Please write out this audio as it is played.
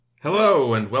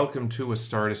Hello, and welcome to A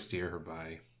Star to Steer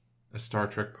by a Star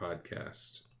Trek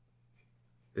podcast.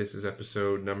 This is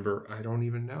episode number, I don't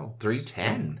even know.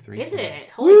 310. Is it?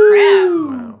 Holy crap.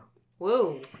 Wow.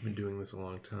 Whoa. I've been doing this a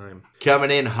long time.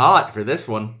 Coming in hot for this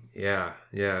one. Yeah.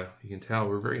 You can tell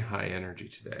we're very high energy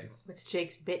today. What's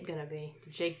Jake's bit gonna be?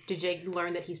 Did Jake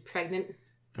learn that he's pregnant?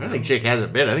 I don't think Jake has a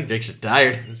bit. I think Jake's just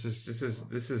tired. This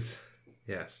is,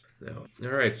 yes. No. All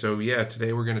right, so yeah,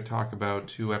 today we're going to talk about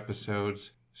two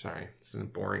episodes. Sorry, this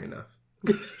isn't boring enough.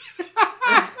 Today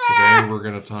we're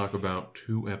going to talk about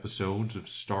two episodes of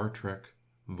Star Trek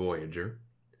Voyager.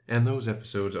 And those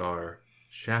episodes are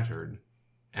Shattered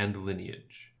and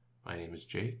Lineage. My name is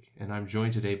Jake, and I'm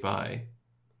joined today by...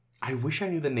 I wish I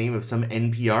knew the name of some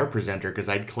NPR presenter because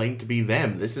I'd claim to be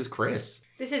them. This is Chris.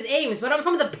 This is Ames, but I'm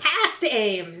from the past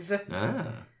Ames.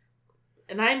 Ah.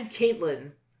 And I'm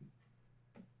Caitlin.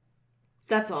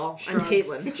 That's all. I'm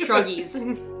Caitlin.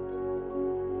 Shruggies.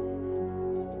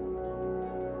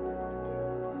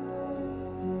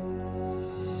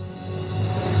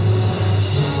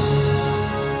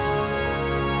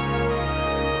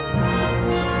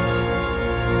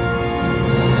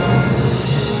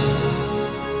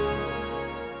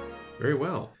 Very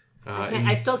well.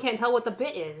 I still can't tell what the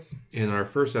bit is. In our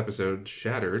first episode,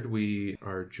 Shattered, we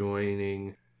are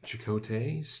joining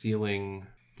Chakotay stealing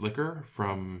liquor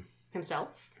from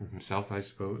himself, I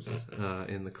suppose,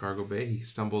 in the cargo bay. He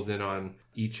stumbles in on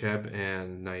Icheb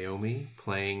and Naomi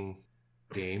playing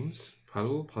games,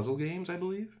 puzzle games, I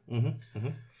believe. Mm-hmm.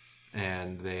 Mm-hmm.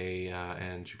 And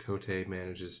and Chakotay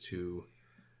manages to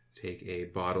take a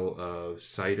bottle of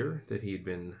cider that he'd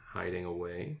been hiding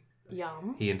away.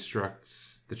 Yum. He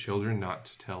instructs the children not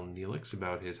to tell Neelix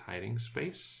about his hiding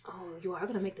space. Oh, you are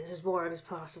going to make this as boring as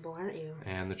possible, aren't you?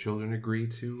 And the children agree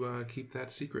to keep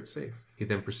that secret safe. He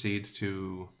then proceeds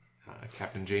to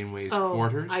Captain Janeway's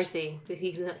quarters. I see.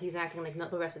 He's acting like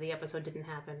the rest of the episode didn't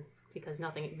happen because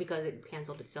it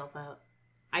canceled itself out.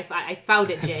 I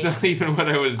found it, Jake. That's not even what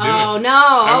I was doing. Oh, no.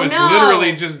 I was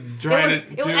literally just trying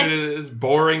to do it as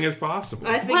boring as possible.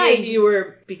 I figured you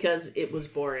were, because it was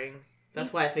boring.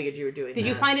 That's why I figured you were doing that. Did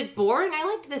you find it boring? I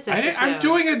liked this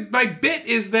episode. My bit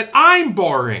is that I'm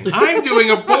boring. I'm doing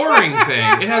a boring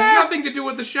thing. It has nothing to do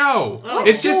with the show.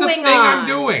 It's just a thing I'm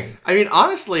doing. I mean,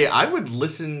 honestly, I would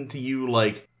listen to you,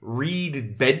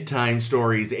 read bedtime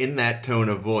stories in that tone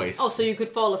of voice. Oh, so you could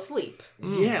fall asleep.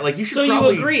 Yeah, you should So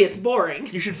probably... you agree it's boring.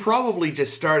 You should probably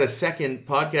just start a second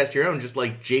podcast your own, just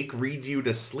like Jake reads you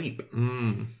to sleep.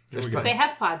 They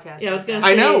have podcasts. Yeah, I was going to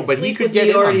say, I know, but Sleep he could with get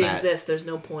Me in on already that. exists. There's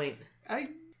no point.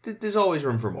 There's always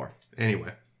room for more.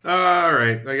 Anyway. All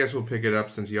right. I guess we'll pick it up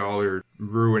since y'all are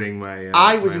ruining my...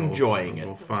 I was enjoying it.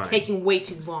 Well, fine. It's taking way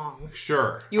too long.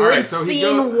 Sure. You were in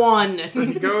scene one. So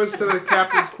he goes to the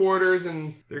captain's quarters,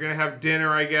 and they're going to have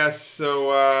dinner, I guess. So,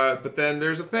 but then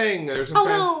there's a thing. There's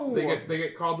some they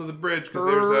get called to the bridge because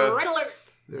Red alert.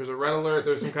 There's a red alert.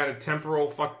 There's some kind of temporal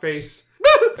fuckface.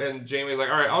 And Jamie's like,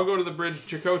 all right, I'll go to the bridge.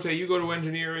 Chakotay, you go to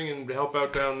engineering and help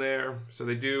out down there. So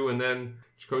they do, and then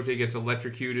Chakotay gets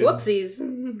electrocuted.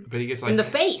 Whoopsies. But he gets in the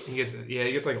face. He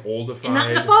gets oldified. Not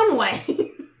in the fun way.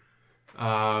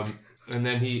 And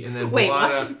then Wait,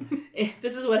 B'Elanna... what?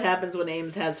 This is what happens when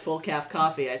Ames has full calf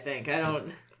coffee, I think. I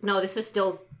don't... No, this is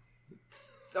still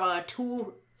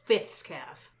 2/5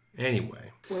 calf.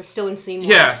 Anyway. We're still in scene one.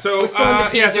 Yeah, so... We're still in the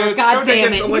teaser. So God Chakotay damn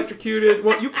gets it. electrocuted.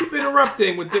 Well, you keep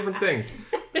interrupting with different things.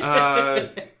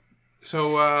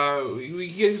 So he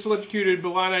gets electrocuted.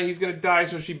 B'Elanna, he's going to die,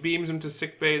 so she beams him to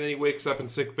sickbay, and then he wakes up in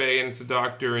sickbay, and it's the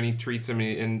doctor, and he treats him,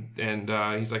 and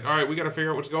he's like, all right, we got to figure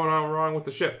out what's going on wrong with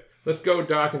the ship. Let's go,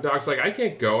 Doc. And Doc's like, I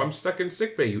can't go. I'm stuck in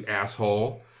sickbay, you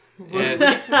asshole. And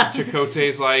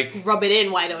Chakotay's like... Rub it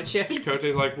in, why don't you?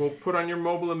 Chakotay's like, well, put on your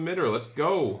mobile emitter. Let's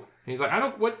go. And he's like, I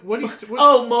don't... What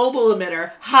Oh, mobile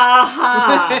emitter. Ha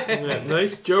ha. Yeah,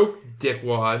 nice joke,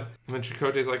 dickwad. And then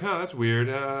Chakotay's like, that's weird.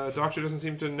 Doctor doesn't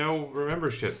seem to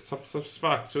remember shit. Stuff's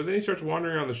fucked. So then he starts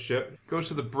wandering around the ship, goes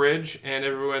to the bridge, and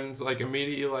everyone's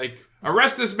immediately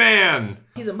arrest this man!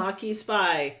 He's a Maquis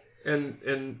spy.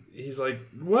 And he's like,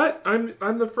 what?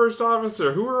 I'm the first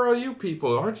officer. Who are all you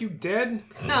people? Aren't you dead?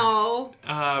 No.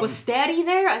 Was Statty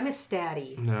there? I miss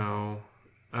Statty. No.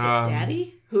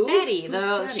 Daddy? Who? Statty. Who's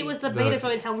Statty? She was the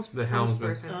Betazoid helmsperson.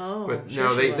 person. Oh, but sure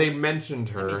no, she they was. mentioned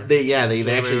her. They So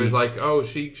actually... it was like,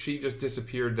 she just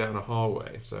disappeared down a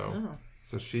hallway. So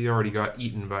she already got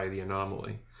eaten by the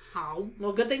anomaly. How?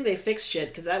 Well, good thing they fixed shit,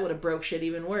 because that would have broke shit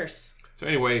even worse. So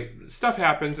anyway, stuff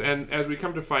happens, and as we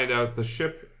come to find out, the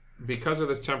ship, because of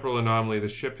this temporal anomaly, the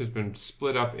ship has been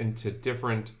split up into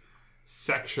different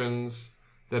sections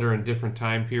that are in different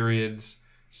time periods.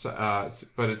 So,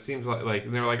 but it seems like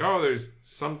and they were like, oh, there's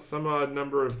some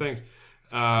number of things,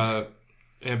 but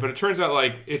it turns out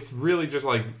like it's really just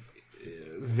like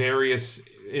various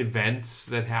events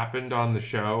that happened on the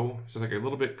show. So it's like a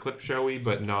little bit clip showy,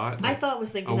 but not. I thought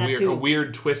was thinking that too. A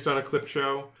weird twist on a clip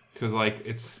show because like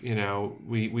it's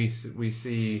we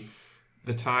see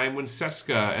the time when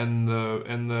Seska and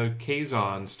the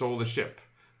Kazon stole the ship.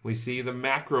 We see the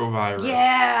macrovirus.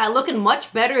 Yeah, looking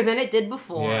much better than it did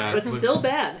before. Yeah, but still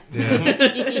bad.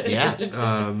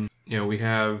 Yeah. Yeah. We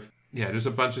have just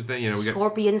a bunch of things. We got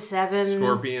Scorpion 7.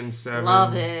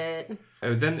 Love it.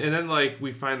 And then like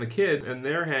we find the kids and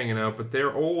they're hanging out, but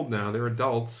they're old now. They're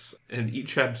adults, and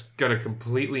each has got a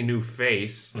completely new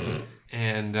face.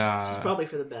 And it's probably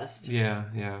for the best.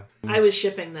 Yeah. I was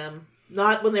shipping them.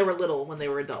 Not when they were little, when they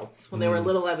were adults. When they were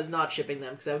little, I was not shipping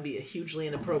them because that would be hugely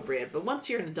inappropriate. But once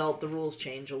you're an adult, the rules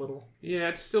change a little. Yeah,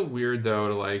 it's still weird, though,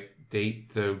 to, like,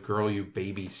 date the girl you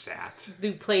babysat.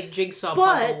 Who played Jigsaw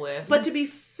Puzzle with. But to be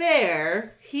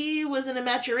fair, he was in a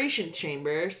maturation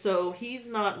chamber, so he's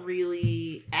not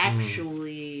really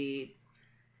actually...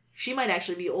 She might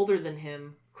actually be older than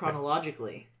him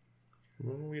chronologically.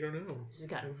 Well, we don't know. This has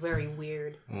gotten very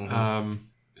weird.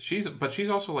 She's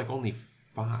also, like, only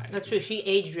 5. That's true. She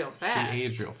aged real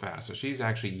fast. So she's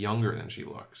actually younger than she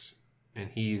looks. And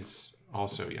he's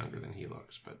also younger than he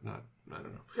looks, but not, I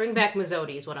don't know. Bring back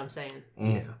Mazzotti is what I'm saying.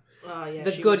 Yeah. Yeah,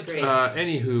 the good great.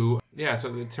 Anywho,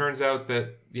 so it turns out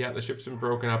that, the ship's been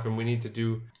broken up and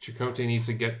Chakotay needs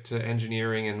to get to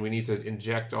engineering and we need to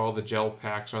inject all the gel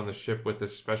packs on the ship with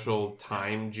this special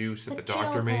time juice that the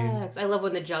doctor made. Packs. I love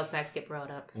when the gel packs get brought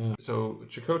up. So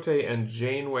Chakotay and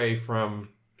Janeway from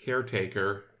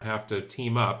Caretaker have to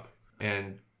team up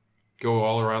and go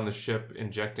all around the ship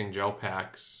injecting gel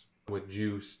packs with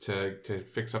juice to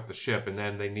fix up the ship, and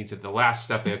then the last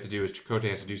step they have to do is Chakotay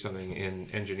has to do something in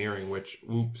engineering, which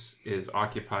is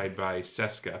occupied by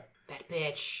Seska. That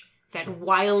bitch. That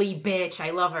wily bitch.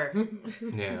 I love her.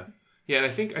 Yeah. Yeah, and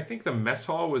I think the mess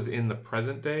hall was in the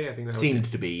present day. I think that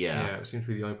seemed to be, yeah. Yeah, it seemed to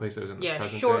be the only place that was in the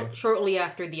present day. Shortly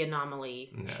after the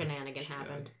anomaly shenanigan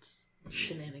happened.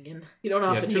 Shenanigan. You don't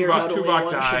often hear about only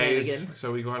one dies, shenanigan.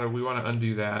 So we want to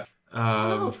undo that.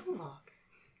 No, Tuvok.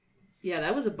 Yeah,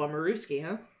 that was a bummerooski,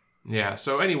 huh? Yeah,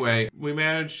 so anyway, we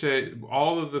managed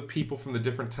all of the people from the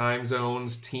different time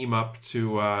zones team up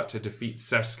to defeat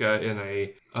Seska in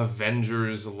a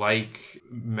Avengers-like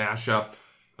mashup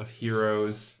of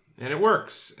heroes. And it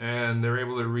works, and they're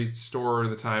able to restore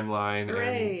the timeline,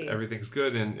 Hooray. And everything's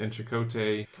good, and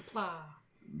Chakotay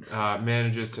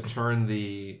manages to turn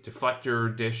the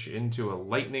deflector dish into a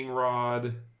lightning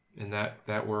rod, and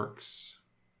that works.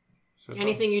 So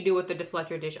anything you do with the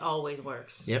deflector dish always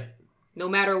works. Yep. No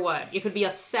matter what. It could be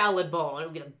a salad bowl, and it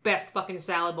would be the best fucking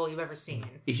salad bowl you've ever seen.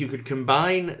 If you could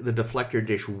combine the deflector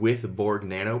dish with Borg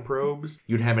nanoprobes,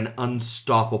 you'd have an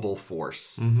unstoppable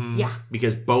force. Mm-hmm. Yeah.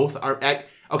 Because both are...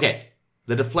 Okay,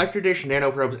 the deflector dish,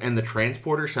 nanoprobes, and the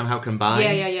transporter somehow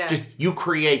combined. Yeah. Just, you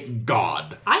create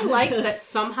God. I liked that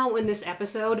somehow in this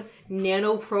episode,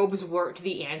 nanoprobes weren't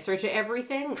the answer to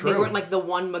everything. True. They weren't like the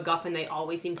one MacGuffin they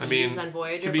always seem to use on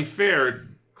Voyager. To be fair...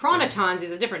 Chronotons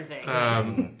is a different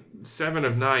thing. 7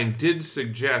 of 9 did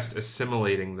suggest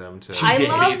assimilating them to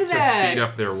speed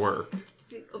up their work.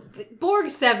 Borg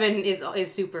 7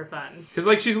 is super fun.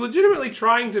 Because she's legitimately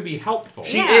trying to be helpful.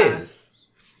 She is.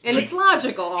 And it's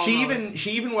logical almost.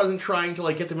 She even wasn't trying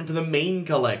to get them into the main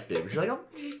collective. She's like, oh,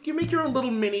 you make your own little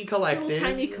mini collective. Little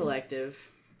tiny collective.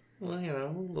 Well,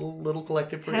 little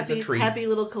collective is a treat. Happy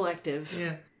little collective.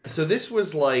 Yeah. So this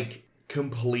was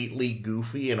completely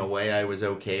goofy in a way I was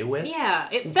okay with. Yeah,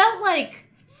 it felt like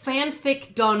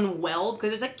fanfic done well,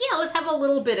 because it's let's have a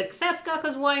little bit of Seska,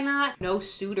 because why not? No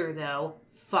suitor, though.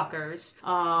 Fuckers.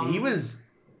 He was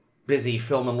busy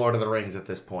filming Lord of the Rings at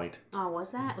this point. Oh,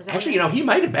 was that? Actually, he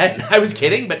might have been. I was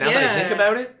kidding, but now that I think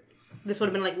about it. This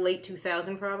would have been late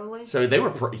 2000, probably. So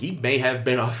he may have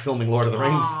been off filming Lord of the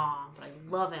Rings. Aw, but I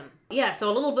love him. Yeah, so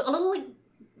a little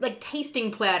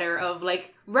tasting platter of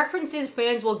references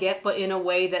fans will get, but in a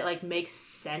way that makes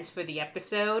sense for the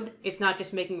episode. It's not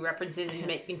just making references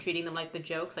and treating them like the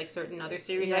jokes like certain other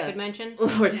series I could mention.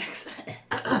 Lower Decks.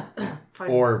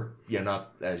 Or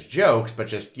not as jokes, but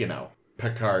just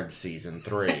Picard season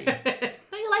 3. I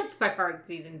liked Picard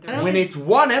season 3. When it's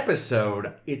one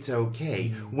episode, it's okay.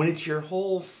 When it's your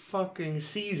whole fucking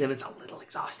season, it's a little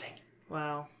exhausting.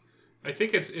 Wow. I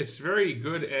think it's very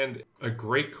good and a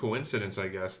great coincidence, I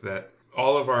guess, that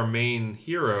all of our main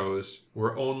heroes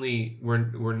were only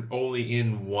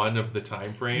in one of the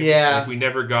time frames. Yeah. We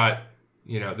never got,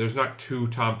 there's not 2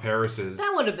 Tom Paris's.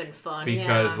 That would have been fun,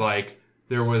 because,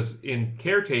 there was, in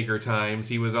caretaker times,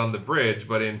 he was on the bridge,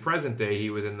 but in present day,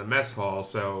 he was in the mess hall,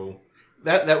 so...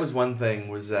 That was one thing,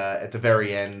 was at the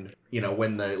very end,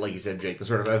 when like you said, Jake, the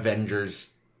sort of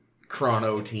Avengers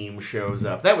Chrono team shows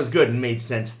up. That was good and made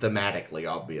sense thematically,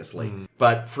 obviously.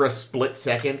 But for a split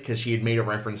second, because she had made a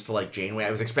reference to, like, Janeway,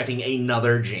 I was expecting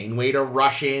another Janeway to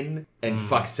rush in and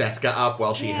fuck Seska up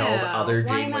while she held other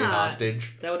Janeway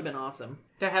hostage. That would have been awesome.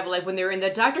 To have, like, when they were in the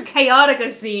Dr. Chaotica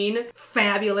scene,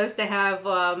 fabulous to have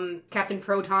Captain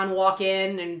Proton walk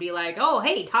in and be like, oh,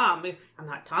 hey, Tom. I'm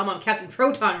not Tom, I'm Captain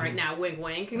Proton right now, wink,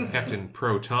 wink. Captain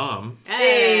Pro-Tom.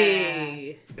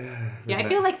 Hey! Yeah, I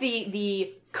feel like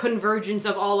the convergence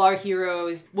of all our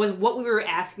heroes was what we were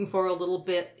asking for a little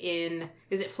bit in...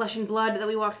 Is it Flesh and Blood that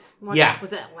we watched? Yeah. Was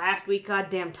that last week?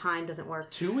 Goddamn, time doesn't work.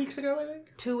 2 weeks ago, I think?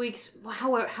 2 weeks.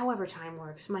 However time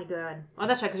works. My God. Oh,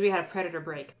 that's right, because we had a Predator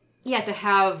break. Yeah, to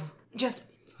have just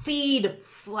feed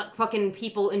fucking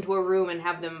people into a room and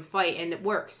have them fight, and it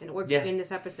works. And it works in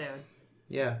this episode.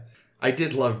 Yeah. I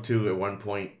did love, too, at one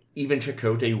point, even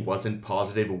Chakotay wasn't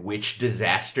positive which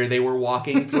disaster they were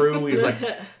walking through. He was like,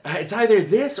 it's either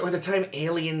this or the time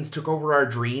aliens took over our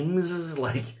dreams.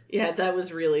 Like, yeah, that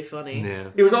was really funny. Yeah.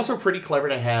 It was also pretty clever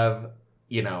to have,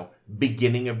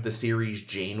 beginning of the series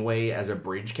Janeway as a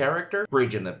bridge character.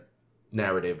 Bridge in the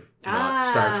narrative, not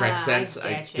Star Trek sense.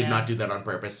 I did not do that on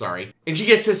purpose, sorry. And she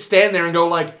gets to stand there and go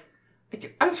like,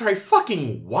 I'm sorry,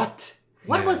 fucking what?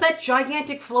 What was that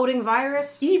gigantic floating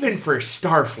virus? Even for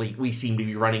Starfleet, we seem to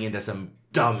be running into some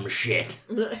dumb shit.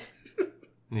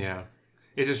 Yeah.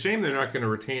 It's a shame they're not going to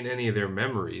retain any of their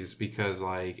memories because,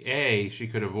 like, A, she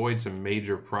could avoid some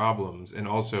major problems and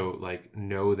also, like,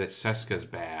 know that Seska's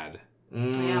bad.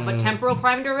 Yeah, but Temporal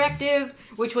Prime Directive,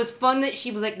 which was fun that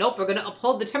she was like, nope, we're going to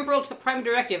uphold the Temporal Prime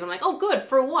Directive. I'm like, oh, good,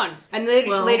 for once. And then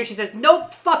later she says,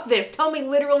 nope, fuck this. Tell me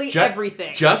literally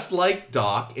everything. Just like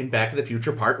Doc in Back to the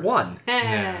Future Part 1.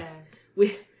 Yeah.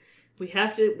 We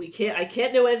have to, I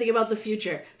can't know anything about the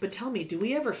future, but tell me, do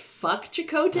we ever fuck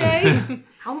Chakotay?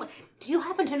 Do you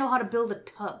happen to know how to build a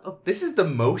tub? Oh. This is the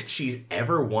most she's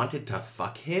ever wanted to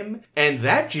fuck him. And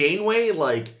that Janeway,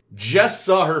 like, just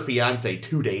saw her fiance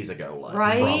 2 days ago, like,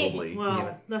 right? Probably.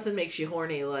 Well, nothing makes you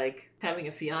horny like having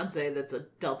a fiance that's a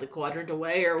Delta Quadrant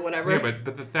away or whatever. Yeah,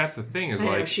 but that's the thing is,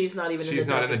 like, she's not even she's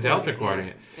not in the Delta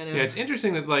Quadrant. Yeah, it's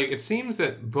interesting that, like, it seems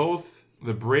that both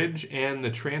the bridge and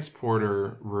the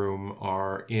transporter room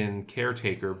are in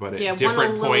Caretaker, but at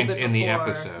different points in the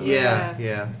episode.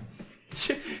 Yeah.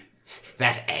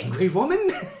 That angry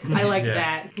woman? I like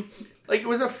that. Like, it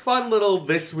was a fun little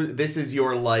this is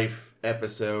your life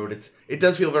episode. It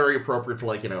does feel very appropriate for,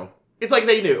 like, it's like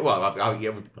they knew. Well, let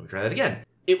me try that again.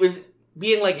 It was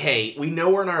being like, hey, we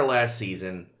know we're in our last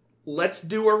season. Let's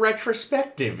do a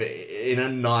retrospective in a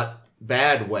not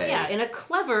bad way. Yeah, in a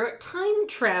clever time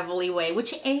travel-y way,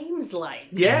 which Ames likes.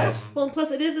 Yes. Well,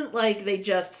 plus it isn't like they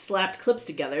just slapped clips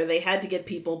together. They had to get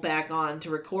people back on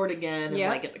to record again and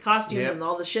like get the costumes and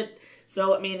all the shit.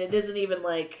 So, I mean, it isn't even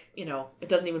like, it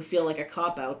doesn't even feel like a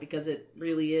cop-out because it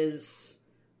really is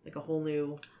like a whole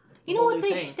new You know what?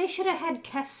 They should have had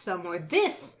Kes somewhere.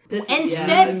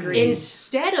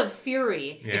 Instead of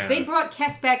Fury, if they brought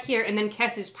Kes back here, and then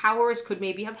Kes's powers could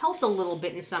maybe have helped a little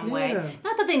bit in some way.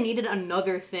 Not that they needed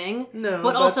another thing,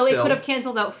 but also it could have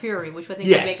canceled out Fury, which I think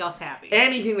would make us happy.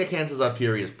 Anything that cancels out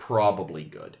Fury is probably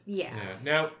good. Yeah.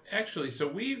 Now, actually, so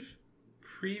we've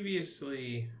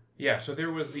previously. Yeah, so there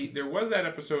was that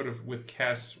episode with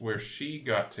Kes where she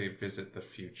got to visit the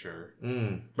future.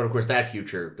 But of course that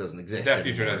future doesn't exist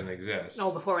doesn't exist. Oh,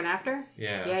 before and after?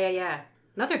 Yeah. Yeah.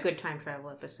 Another good time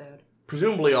travel episode.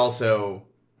 Presumably also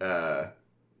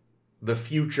the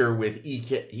future with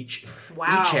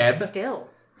Icheb. Still.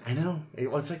 I know.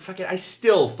 It's like fucking I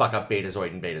still fuck up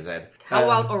Betazoid and Beta Z. How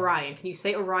about Orion? Can you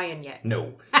say Orion yet?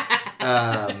 No.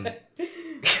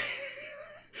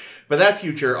 But that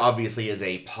future obviously is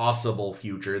a possible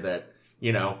future that,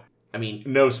 I mean,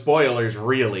 no spoilers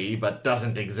really, but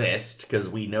doesn't exist, because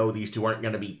we know these two aren't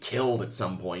going to be killed at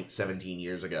some point 17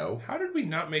 years ago. How did we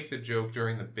not make the joke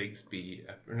during the Bigsby?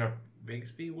 Or not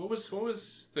Bigsby? What was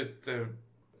the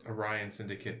Orion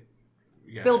Syndicate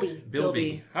guy?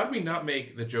 Bilby. How did we not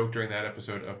make the joke during that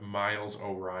episode of Miles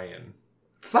Orion?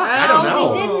 Fuck, I don't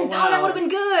know. They didn't. Wow. Oh, that would have been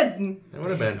good. That would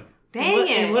have been. Dang it.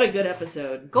 And what a good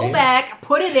episode. Go back,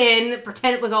 put it in,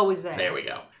 pretend it was always there. There we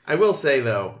go. I will say,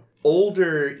 though,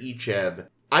 older Icheb,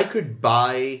 I could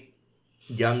buy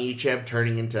young Icheb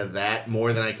turning into that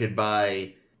more than I could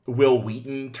buy Will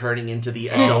Wheaton turning into the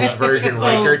adult version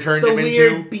Riker turned him into.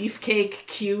 The weird beefcake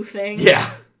Q thing?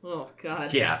 Yeah. Oh,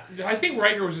 God. Yeah. I think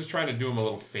Riker was just trying to do him a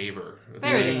little favor.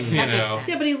 There it is. That makes sense.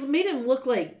 Yeah, but he made him look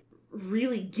like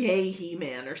really gay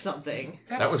He-Man or something.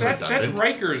 That's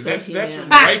Riker's. So That's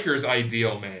Riker's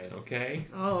ideal man. Okay.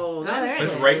 Oh,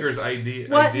 that's Riker's idea.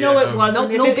 What? No, it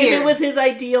wasn't. If it was his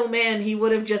ideal man, he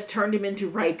would have just turned him into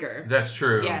Riker. That's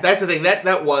true. Yes. That's the thing.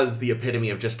 That was the epitome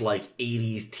of just like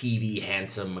 80s TV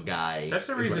handsome guy. That's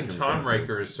the reason Tom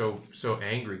Riker is so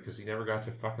angry, because he never got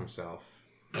to fuck himself.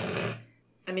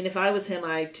 I mean, if I was him,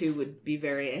 I too would be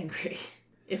very angry.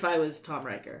 If I was Tom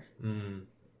Riker.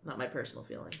 Not my personal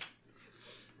feeling.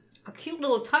 A cute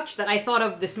little touch that I thought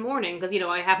of this morning, because,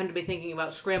 I happen to be thinking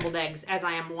about scrambled eggs, as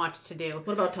I am wont to do.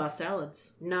 What about tossed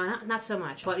salads? No, not so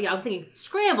much. But yeah, I was thinking,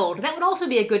 scrambled, that would also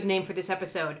be a good name for this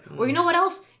episode. Or you know what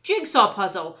else? Jigsaw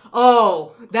puzzle.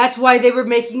 Oh, that's why they were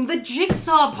making the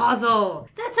jigsaw puzzle.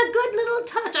 That's a good little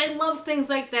touch. I love things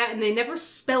like that, and they never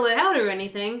spell it out or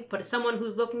anything, but as someone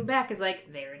who's looking back is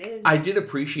like, there it is. I did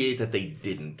appreciate that they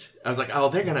didn't. I was like, oh,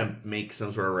 they're gonna make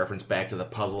some sort of reference back to the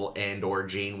puzzle and or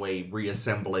Janeway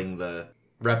reassembling the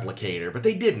replicator, but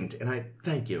they didn't, and I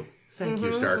thank you. Thank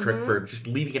you, Star Trek, for just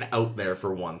leaving it out there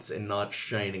for once and not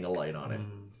shining a light on it.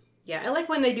 Yeah, I like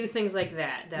when they do things like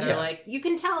that are like, you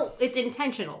can tell it's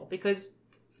intentional, because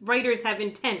writers have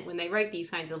intent when they write these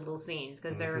kinds of little scenes,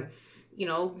 because they're,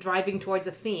 driving towards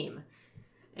a theme.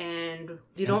 And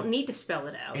you don't need to spell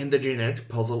it out. And the genetics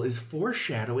puzzle is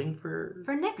foreshadowing for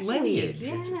next lineage.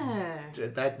 week. Yeah.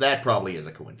 That probably is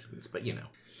a coincidence, but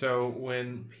So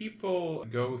when people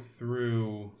go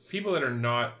through, people that are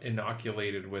not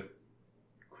inoculated with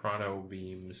chrono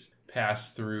beams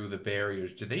pass through the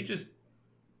barriers, do they just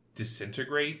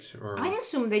disintegrate? Or I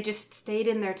assume they just stayed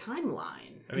in their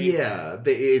timeline. I mean,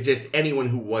 it's just anyone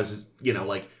who was,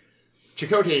 like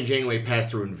Chakotay and Janeway pass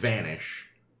through and vanish.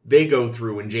 They go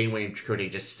through and Janeway and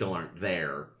Chakotay just still aren't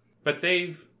there. But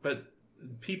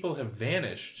people have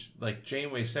vanished. Like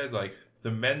Janeway says, like the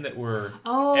men that were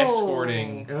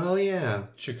escorting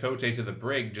Chakotay to the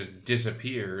brig just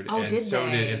disappeared. Oh, and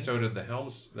so did the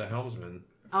helmsman.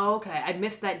 Oh, okay. I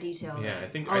missed that detail. Yeah, I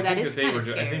think that is kind of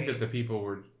scary. I think that the people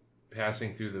were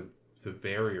passing through the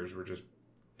barriers were just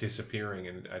disappearing,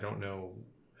 and I don't know,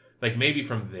 like maybe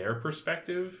from their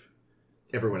perspective,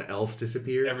 everyone else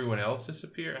disappeared. I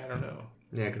don't know.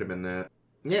 Yeah, it could have been that.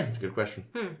 Yeah, it's a good question.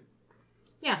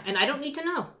 Yeah, and I don't need to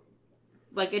know.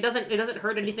 Like it doesn't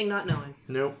hurt anything not knowing.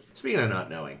 Nope. Speaking of not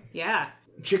knowing. Yeah.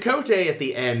 Chakotay at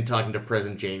the end talking to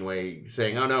present Janeway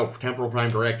saying, "Oh no, temporal prime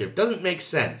directive," doesn't make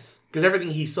sense. Because everything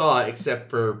he saw, except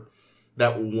for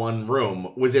that one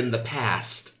room, was in the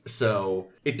past. So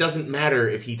it doesn't matter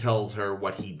if he tells her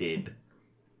what he did.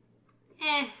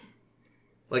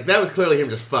 Like, that was clearly him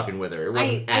just fucking with her. It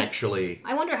wasn't actually...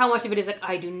 I wonder how much of it is like,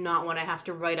 I do not want to have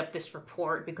to write up this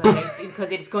report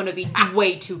because it's going to be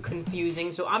way too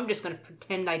confusing, so I'm just going to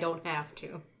pretend I don't have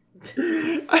to.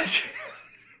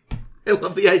 I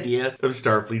love the idea of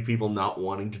Starfleet people not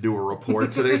wanting to do a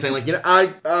report, so they're saying, like,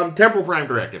 temporal prime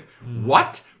directive.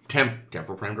 What?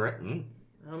 Temporal prime directive?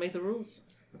 I don't make the rules.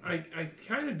 I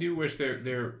kind of do wish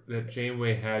that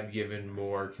Janeway had given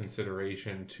more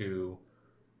consideration to...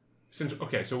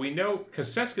 So we know,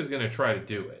 because Seska's going to try to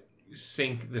do it,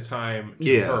 sync the time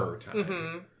to her time.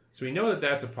 Mm-hmm. So we know that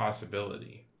that's a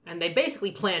possibility. And they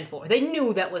basically planned for it. They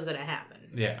knew that was going to happen.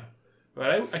 Yeah.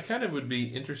 But I kind of would be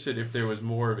interested if there was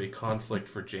more of a conflict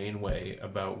for Janeway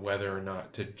about whether or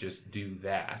not to just do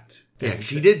that. Yeah,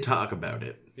 she did talk about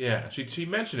it. Yeah, she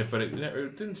mentioned it, but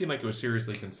it didn't seem like it was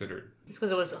seriously considered. It's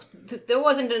because there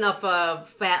wasn't enough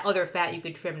other fat you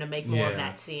could trim to make more of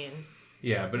that scene.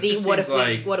 Yeah, but it just seems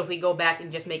like... What if we go back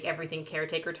and just make everything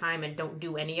caretaker time and don't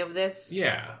do any of this?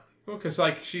 Yeah. Well, because,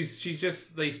 like, she's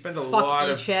just... They spend a Fuck lot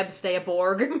of... Cheb, stay a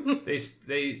Borg.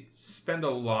 They spend a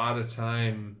lot of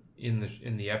time in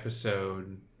the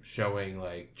episode showing,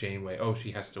 like, Janeway,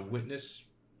 she has to witness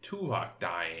Tuvok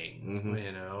dying,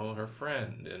 her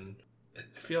friend. And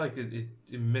I feel like it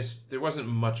missed... There wasn't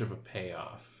much of a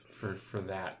payoff for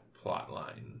that plot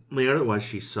line. The other was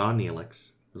she saw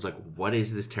Neelix. It was like, what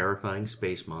is this terrifying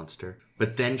space monster?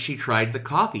 But then she tried the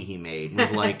coffee he made and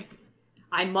was like...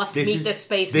 I must meet this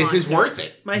space monster. This is worth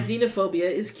it. My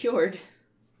xenophobia is cured.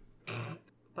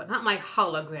 But not my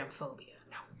hologram phobia.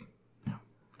 No.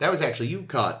 That was actually, you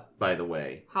caught, by the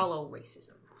way. Holo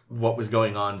racism. What was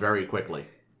going on very quickly.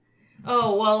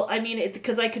 Oh, well, I mean,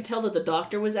 because I could tell that the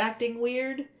doctor was acting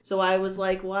weird. So I was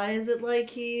like, why is it like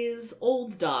he's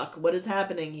old Doc? What is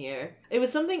happening here? It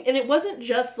was something, and it wasn't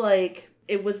just like...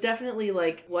 It was definitely,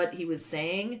 like, what he was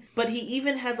saying, but he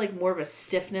even had, like, more of a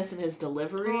stiffness in his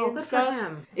delivery and stuff. For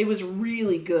him. It was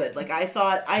really good. Like, I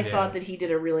thought that he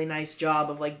did a really nice job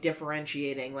of, like,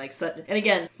 differentiating, like, and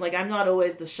again, like, I'm not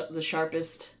always the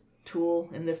sharpest tool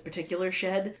in this particular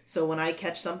shed. So when I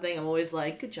catch something, I'm always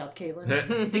like, good job,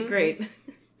 Caitlin. Did great.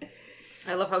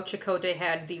 I love how Chakotay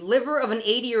had the liver of an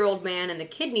 80-year-old man and the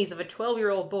kidneys of a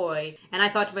 12-year-old boy. And I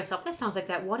thought to myself, that sounds like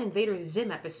that one Invader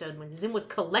Zim episode when Zim was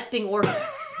collecting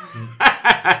organs.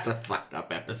 That's a fucked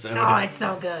up episode. Oh, it's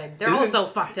so good. They're all so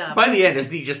fucked up. By the end,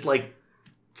 isn't he just like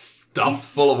stuffed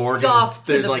full of organs?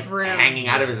 There's like brim. Hanging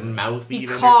out of his mouth. He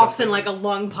coughs and like a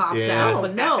lung pops out.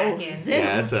 Oh no, Zim.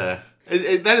 Yeah,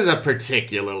 that is a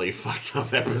particularly fucked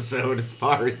up episode as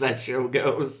far as that show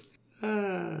goes.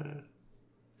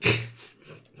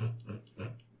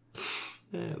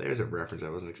 Yeah, there's a reference I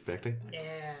wasn't expecting.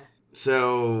 Yeah.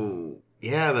 So,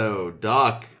 yeah, though,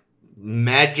 Doc,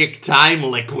 magic time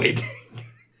liquid.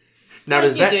 Now,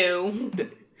 does that...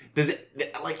 Does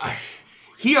it... Like,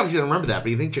 he obviously doesn't remember that, but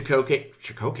you think Chakotay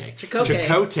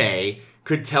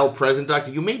could tell present Doc,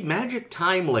 you made magic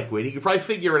time liquid. He could probably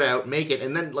figure it out, make it,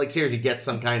 and then, like, seriously get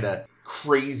some kind of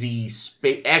crazy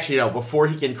space... Actually, no, before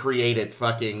he can create it,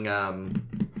 fucking,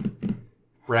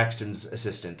 Braxton's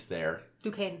assistant there.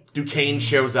 Duquesne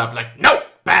shows up, like, no,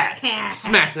 bad!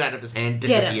 Smacks it out of his hand,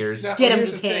 disappears. Get him,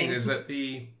 here's Duquesne. The thing, is that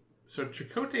so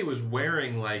Chakotay was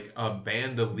wearing, like, a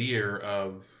bandolier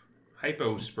of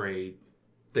hypo spray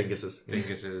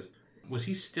dinguses. Was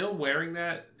he still wearing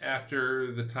that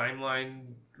after the timeline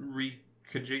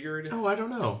reconfigured? Oh, I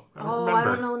don't know. I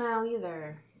don't know now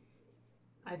either.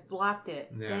 I've blocked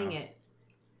it. Yeah. Dang it.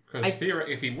 Because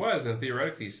if he was, then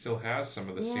theoretically he still has some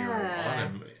of the serum on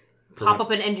him. Pop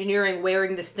up in engineering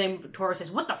wearing this thing. Torres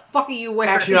says, "What the fuck are you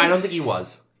wearing?" Actually, no, I don't think he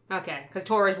was. Okay, because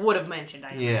Torres would have mentioned,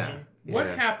 I imagine. What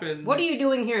happened? What are you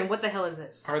doing here, and what the hell is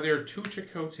this? Are there two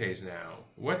Chakotays now?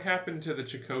 What happened to the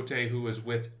Chakotay who was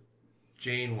with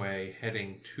Janeway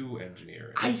heading to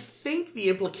engineering? I think the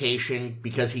implication,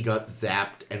 because he got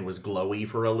zapped and was glowy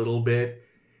for a little bit,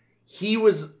 he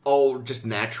was all just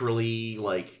naturally,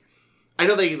 like... I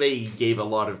know they gave a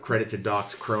lot of credit to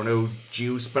Doc's chrono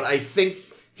juice, but I think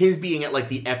his being at, like,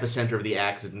 the epicenter of the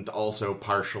accident also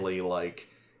partially, like,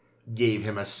 gave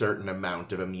him a certain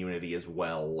amount of immunity as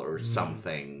well, or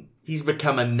something. He's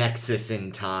become a nexus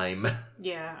in time.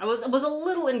 Yeah, I was a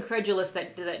little incredulous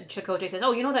that Chakotay says,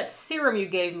 "Oh, you know that serum you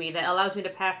gave me that allows me to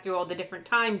pass through all the different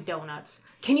time donuts?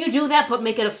 Can you do that, but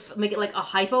make it like a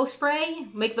hypo spray?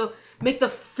 Make the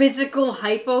physical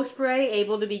hypo spray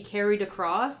able to be carried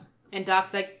across?" And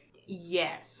Doc's like,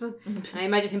 yes. I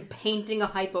imagine him painting a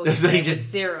hypo spray with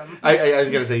serum. I was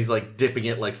going to say he's like dipping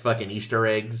it like fucking Easter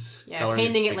eggs. Yeah,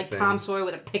 painting it like Tom Sawyer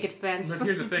with a picket fence. But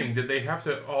here's the thing. Did they have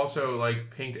to also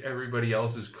like paint everybody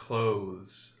else's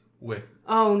clothes with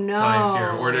time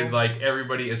serum? Or did like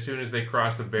everybody, as soon as they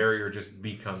cross the barrier, just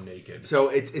become naked? So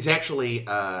it's actually...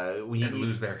 and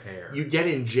lose their hair. You get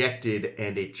injected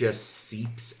and it just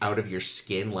seeps out of your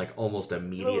skin like almost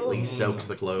immediately, soaks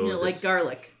the clothes. You know, like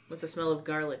garlic. With the smell of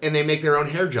garlic. And they make their own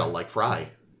hair gel like Fry.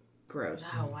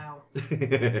 Gross. Oh, wow.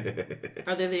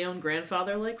 Are they the own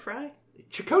grandfather like Fry?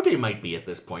 Chakotay might be at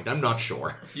this point. I'm not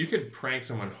sure. You could prank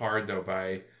someone hard, though,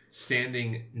 by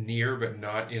standing near but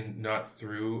not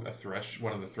through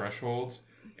one of the thresholds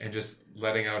and just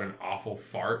letting out an awful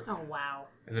fart. Oh, wow.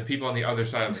 And the people on the other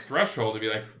side of the threshold would be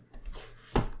like,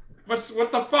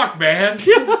 what the fuck, man?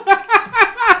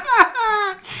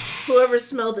 Whoever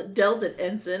smelled it dealt it,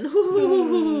 Ensign.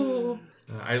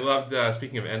 I loved,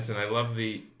 speaking of Ensign, I love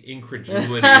the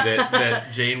incredulity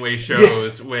that Janeway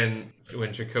shows when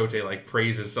Chakotay like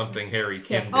praises something Harry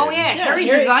Kim did. Oh yeah, Harry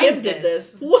designed Kim did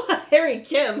this. What? Harry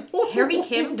Kim? Harry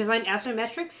Kim designed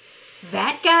Astrometrics?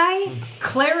 That guy?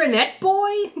 Clarinet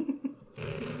boy?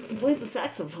 He plays the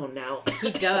saxophone now.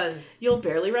 He does. You'll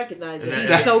barely recognize it.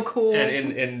 He's so cool.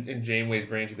 And in Janeway's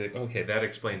brain, she'd be like, okay, that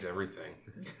explains everything.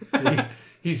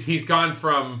 He's gone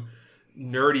from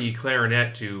nerdy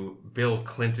clarinet to Bill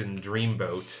Clinton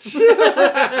dreamboat.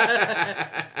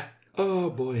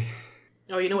 Oh boy.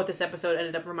 Oh, you know what this episode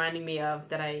ended up reminding me of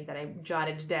that I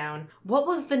jotted down? What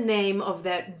was the name of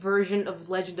that version of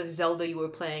Legend of Zelda you were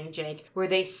playing, Jake, where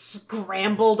they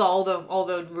scrambled all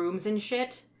the rooms and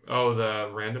shit? Oh, the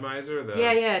randomizer?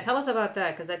 Yeah. Tell us about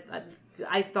that, because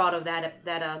I thought of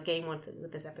that game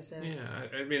with this episode. Yeah,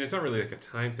 I mean, it's not really like a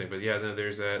time thing, but yeah, no,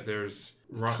 there's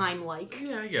time-like.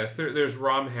 Yeah, I guess there's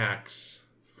ROM hacks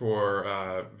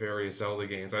for various Zelda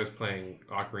games. I was playing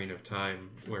Ocarina of Time,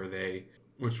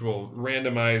 which will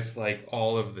randomize like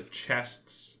all of the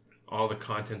chests, all the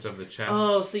contents of the chest.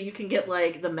 Oh, so you can get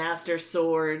like the Master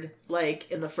Sword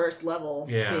like in the first level,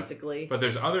 basically. But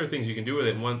there's other things you can do with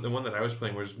it. The one that I was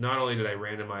playing was not only did I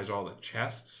randomize all the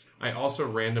chests, I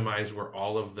also randomized where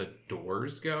all of the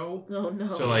doors go. Oh no.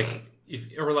 So like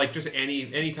just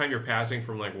any time you're passing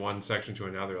from like one section to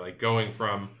another, like going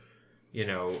from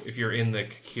if you're in the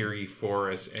Kakiri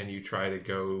forest and you try to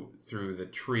go through the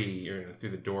tree or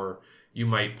through the door, you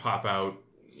might pop out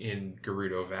in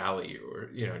Gerudo Valley, or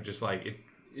just like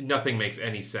nothing makes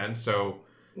any sense. So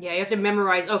yeah, you have to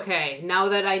memorize. Okay, now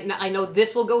that I know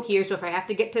this will go here, so if I have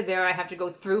to get to there, I have to go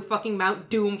through fucking Mount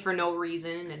Doom for no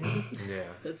reason. And yeah,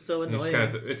 that's so annoying.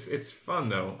 It's fun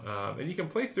though, and you can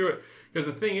play through it because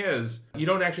the thing is, you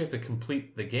don't actually have to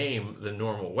complete the game the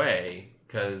normal way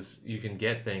because you can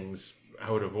get things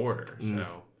out of order.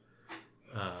 So,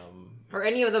 are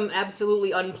any of them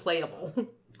absolutely unplayable?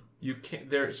 You can't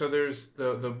there. So there's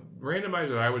the randomizer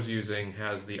that I was using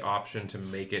has the option to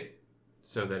make it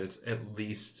so that it's at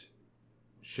least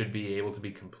should be able to be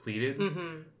completed.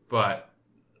 Mm-hmm. But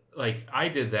like I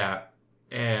did that,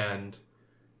 and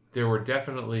there were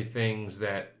definitely things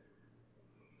that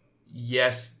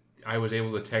yes, I was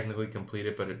able to technically complete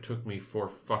it, but it took me for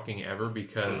fucking ever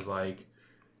because like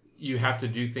you have to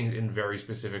do things in very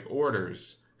specific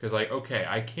orders. Because like okay,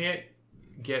 I can't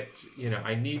get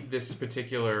I need this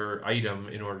particular item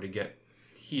in order to get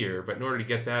here, but in order to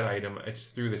get that item it's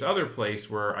through this other place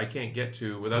where I can't get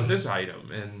to without this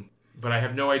item, but I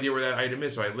have no idea where that item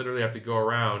is, so I literally have to go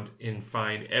around and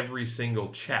find every single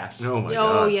chest God.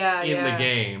 in the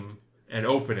game and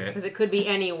open it because it could be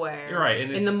anywhere. You're right,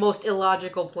 and in the most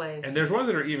illogical place. And there's ones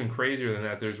that are even crazier than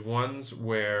that. There's ones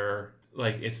where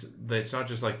like it's not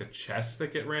just like the chests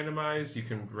that get randomized. You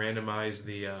can randomize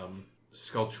the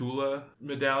Skulltula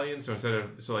medallion, so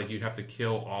like you'd have to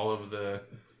kill all of the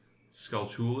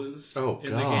Skulltulas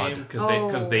in the game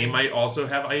because they might also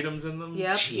have items in them.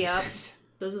 Yep, Jesus.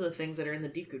 Those are the things that are in the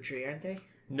Deku tree, aren't they?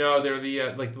 No, they're the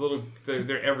like the little.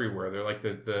 They're everywhere. They're like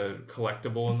the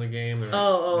collectible in the game.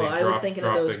 I was thinking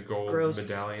of those the gold gross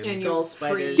medallions. skull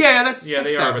spiders. Yeah,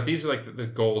 they are, but these are like the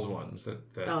gold ones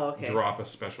that drop a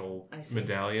special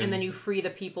medallion, and then you free the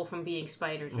people from being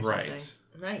spiders. Or something.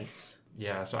 Nice.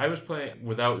 Yeah, so I was playing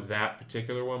without that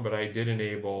particular one, but I did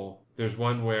enable... There's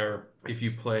one where if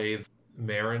you play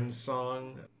Marin's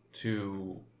song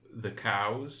to the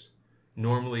cows,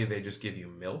 normally they just give you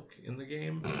milk in the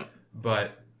game,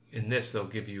 but in this they'll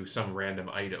give you some random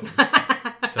item.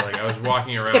 So like I was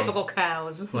walking around... Typical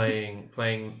cows. Playing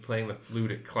the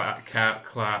flute at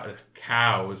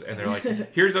cows, and they're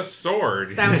like, here's a sword.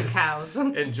 Sounds cows.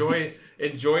 Enjoy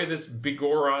this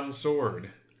Bigoron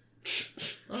sword.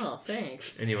 Oh,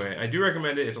 thanks. Anyway, I do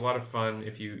recommend it. It's a lot of fun.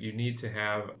 If you need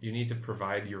to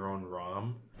provide your own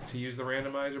ROM to use the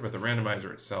randomizer, but the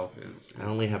randomizer itself is I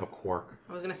only have a Quark.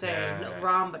 I was gonna say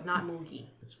ROM, but not Moogie.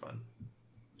 It's fun.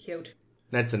 Cute.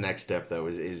 That's the next step, though,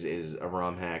 is a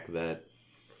ROM hack that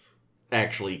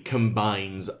actually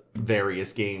combines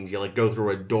various games. You like go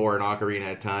through a door in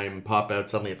Ocarina of Time, pop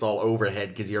out, suddenly it's all overhead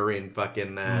because you're in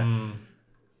fucking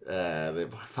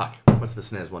what's the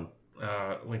SNES one?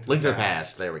 Link to the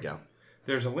Past. There we go.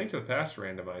 There's a Link to the Past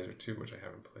randomizer too, which I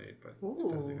haven't played, but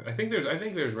I think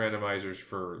there's randomizers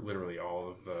for literally all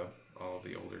of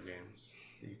the older games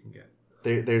that you can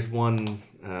get. There's one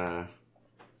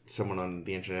someone on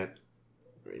the internet.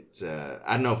 It's I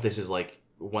don't know if this is like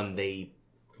one they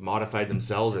modified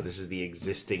themselves or this is the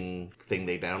existing thing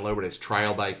they download, but it's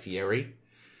Trial by Fieri.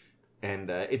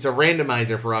 And it's a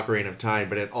randomizer for Ocarina of Time,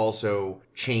 but it also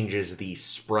changes the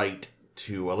sprite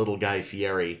to a little Guy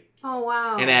Fieri. Oh,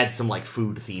 wow. And adds some, like,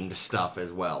 food-themed stuff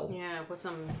as well. Yeah, put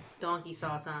some donkey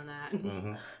sauce on that.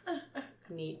 Mm-hmm.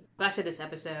 Neat. Back to this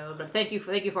episode, but thank you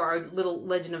for our little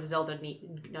Legend of Zelda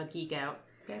geek out.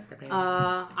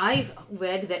 I've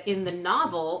read that in the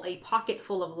novel, A Pocket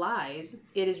Full of Lies,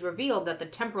 it is revealed that the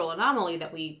temporal anomaly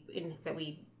that we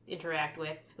interact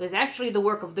with was actually the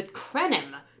work of the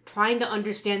Krenim, trying to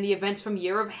understand the events from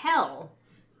Year of Hell.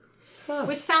 Huh.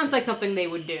 Which sounds like something they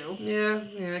would do. Yeah,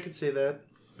 I could see that.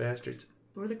 Bastards.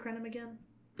 Who are the Krenim again?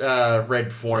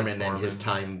 Red Foreman and his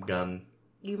time gun.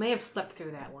 You may have slept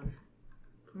through that one.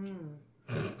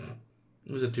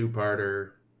 It was a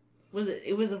two-parter.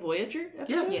 It was a Voyager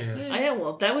episode? Yeah. Yes.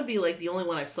 Well, that would be like the only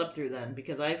one I've slept through then,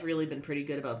 because I've really been pretty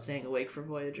good about staying awake for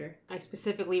Voyager. I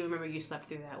specifically remember you slept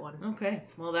through that one. Okay.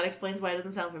 Well, that explains why it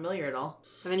doesn't sound familiar at all.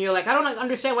 And then you're like, I don't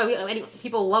understand why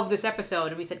people love this episode.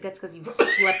 And we said, that's because you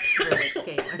slept through it,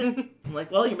 Caitlin. I'm like,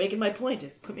 well, you're making my point.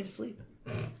 It put me to sleep.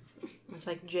 It's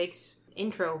like Jake's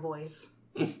intro voice.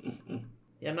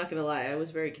 Yeah, I'm not going to lie. I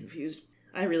was very confused.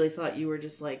 I really thought you were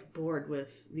just, like, bored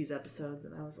with these episodes,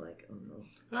 and I was like, oh no.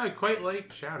 I quite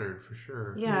like Shattered, for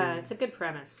sure. Yeah, it's a good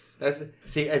premise. I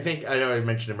know I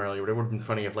mentioned him earlier, but it would have been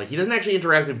funny if, like, he doesn't actually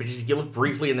interact with him, but just, you look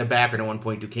briefly in the background at one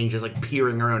point, Duquesne's just, like,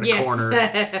 peering around a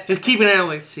corner. Just keeping an eye on,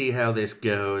 like, see how this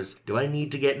goes. Do I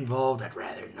need to get involved? I'd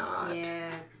rather not.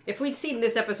 Yeah. If we'd seen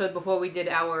this episode before we did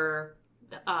our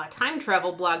time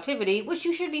travel blogtivity, which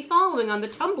you should be following on the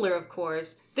Tumblr, of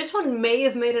course. This one may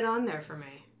have made it on there for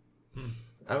me.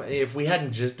 If we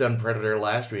hadn't just done Predator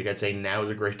last week, I'd say now is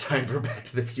a great time for Back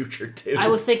to the Future 2. I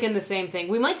was thinking the same thing.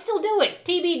 We might still do it.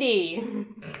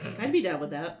 TBD. I'd be down with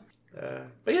that.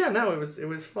 But yeah, no, it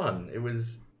was fun. It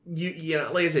was you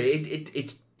know, like I said,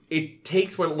 it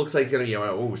takes what it looks like it's gonna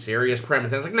be serious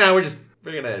premise, and it's like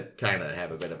we're gonna kind of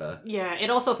have a bit of a It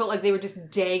also felt like they were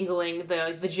just dangling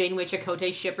the Janeway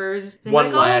Chakotay shippers.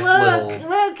 One last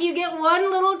look, you get one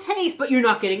little taste, but you're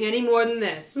not getting any more than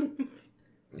this.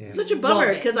 Yeah. Such a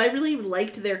bummer, because I really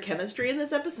liked their chemistry in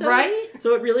this episode. Right?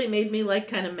 So it really made me,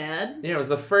 kind of mad. It was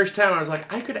the first time I was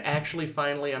like, I could actually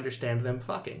finally understand them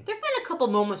fucking. There've been a couple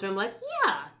moments where I'm like,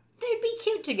 yeah, they'd be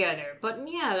cute together. But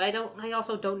yeah, I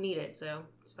also don't need it, so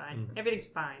it's fine. Everything's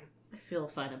fine. I feel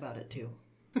fine about it, too.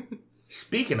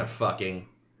 Speaking of fucking,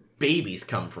 babies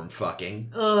come from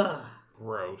fucking. Ugh.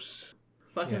 Gross.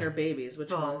 Fucking her babies, which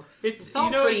one? It's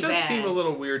all pretty it does bad. seem a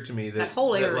little weird to me that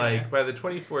whole area. like by the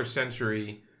 24th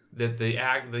century that the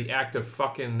act of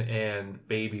fucking and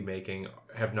baby making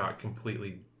have not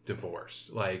completely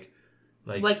divorced. Like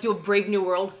do a Brave New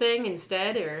World thing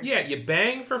instead, or yeah, you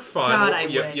bang for fun. God, I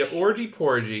you wish. orgy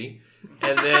porgy,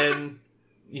 and then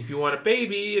if you want a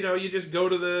baby, you just go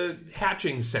to the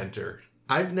hatching center.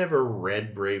 I've never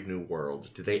read Brave New World.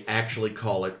 Do they actually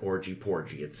call it Orgy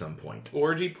Porgy at some point?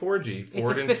 Orgy porgy, it's Ford a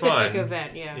and specific fun.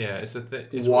 event, yeah. Yeah, it's a thing.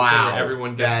 It's Wow, where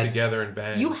everyone gets together and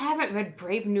bangs. You haven't read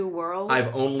Brave New World?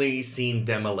 I've only seen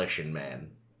Demolition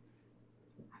Man.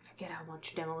 I forget how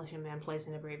much Demolition Man plays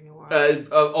in a Brave New World.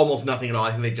 Almost nothing at all.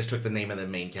 I think they just took the name of the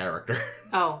main character.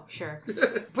 Oh, sure.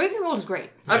 Brave New World is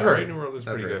great. I've heard. Brave New World is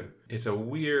pretty good. It's a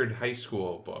weird high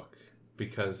school book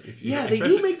because if you they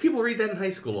do make people read that in high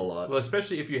school a lot. well,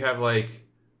 especially if you have like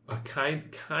a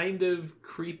kind of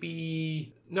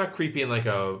creepy, not creepy in like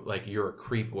you're a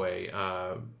creep way,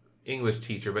 English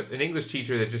teacher, but an English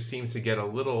teacher that just seems to get a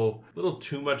little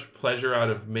too much pleasure out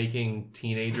of making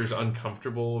teenagers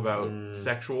uncomfortable about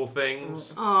sexual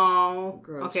things. Oh,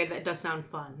 gross. Okay, that does sound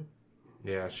fun.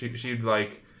 Yeah, she'd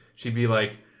be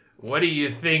like, "What do you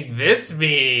think this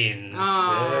means?"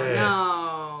 Oh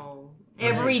no!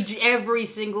 Every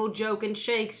single joke in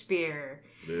Shakespeare.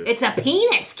 It's a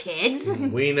penis, kids.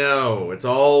 We know. It's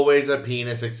always a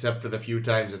penis except for the few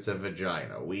times it's a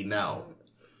vagina. We know.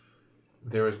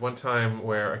 There was one time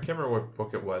where, I can't remember what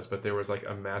book it was, but there was like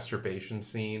a masturbation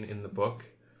scene in the book.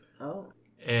 Oh.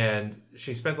 And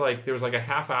she spent there was like a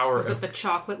half hour. Was it the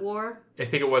Chocolate War? I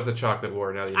think it was the Chocolate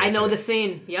War. Now that you I know mention the it.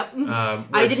 scene. Yep.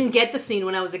 I didn't get the scene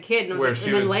when I was a kid, and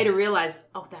then later realized,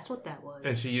 oh, that's what that was.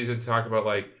 And she used it to talk about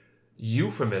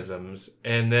euphemisms,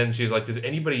 and then she's like, "Does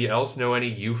anybody else know any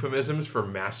euphemisms for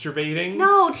masturbating?"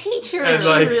 No, teacher.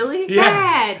 And Really? Yeah.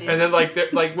 Bad. And then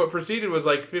what proceeded was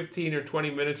 15 or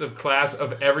 20 minutes of class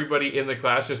of everybody in the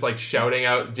class just shouting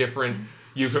out different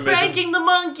euphemisms. Spanking the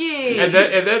monkey! And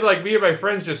then me and my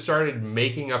friends just started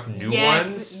making up new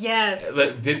ones. Yes.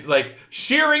 That did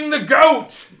shearing the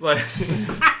goat.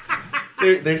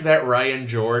 There's that Ryan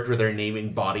George where they're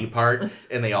naming body parts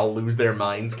and they all lose their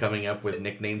minds coming up with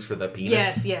nicknames for the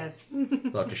penis. Yes.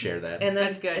 We'll have to share that. And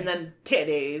that's good. And then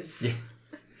titties. Yeah.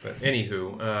 But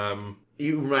anywho,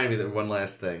 you remind me of one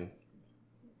last thing.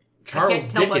 Charles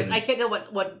Dickens. I can't tell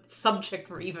what subject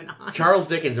we're even on. Charles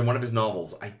Dickens, in one of his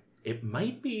novels, it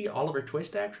might be Oliver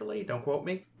Twist, actually, don't quote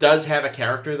me, does have a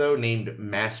character, though, named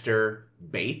Master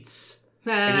Bates.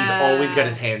 And he's always got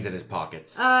his hands in his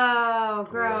pockets. Oh,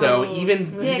 gross. So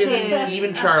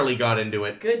even Charlie got into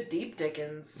it. Good deep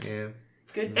Dickens. Yeah.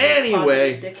 Good.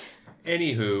 Anyway. Dickens.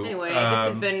 Anywho, this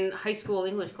has been high school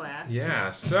English class.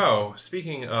 Yeah. So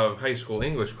speaking of high school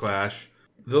English class,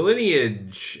 The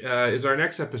Lineage is our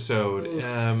next episode.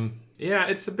 Yeah,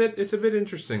 it's a bit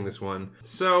interesting, this one.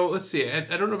 So let's see. I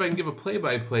don't know if I can give a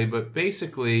play-by-play, but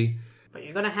basically, but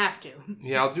you're gonna have to.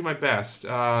 Yeah, I'll do my best.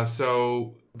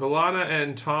 So B'Elanna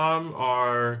and Tom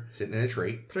are sitting in a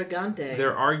tree. Pregante.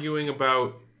 They're arguing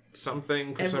about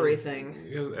something. Everything.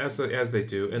 As they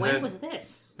do. And when was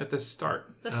this? At the start.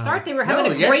 The start, they were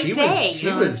having a great day.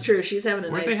 That's true. She's having a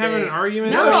nice day. Weren't they having an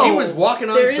argument? No, she was walking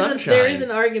on sunshine. There is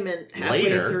an argument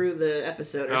halfway through the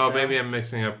episode or so. Oh, maybe I'm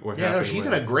mixing up what happened. Yeah, no, she's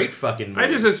in a great fucking mood. I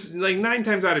just 9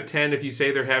 times out of 10, if you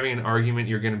say they're having an argument,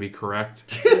 you're going to be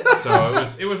correct. So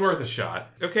it was worth a shot.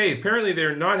 Okay, apparently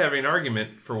they're not having an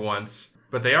argument for once.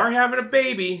 But they are having a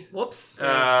baby. Whoops.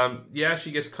 Yeah,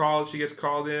 she gets called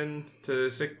in to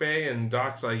sick bay, and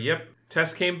Doc's like, "Yep,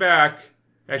 test came back."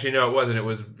 Actually, no, it wasn't. It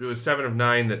was 7 of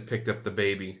 9 that picked up the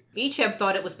baby. Echeb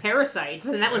thought it was parasites,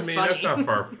 and that was funny. That's not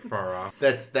far off.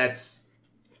 That's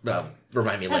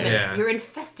Remind me 7. later. Yeah. You're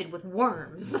infested with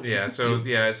worms. Yeah, so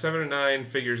 7 and 9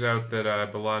 figures out that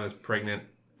B'Elanna's pregnant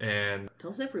and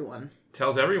Tells everyone.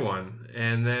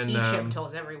 And then Icheb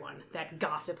tells everyone. That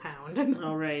gossip hound.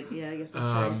 Oh, right. Yeah, I guess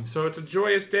that's right. So it's a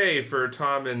joyous day for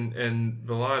Tom and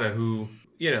B'Elanna, who,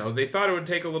 they thought it would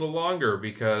take a little longer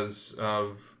because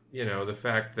of, the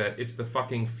fact that it's the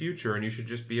fucking future and you should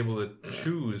just be able to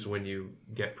choose when you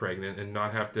get pregnant and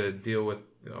not have to deal with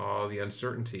all the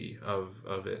uncertainty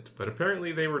of it. But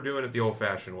apparently they were doing it the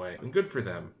old-fashioned way. And good for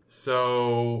them.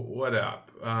 So, what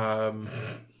up?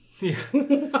 Yeah.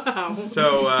 Wow.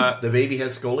 So the baby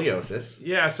has scoliosis.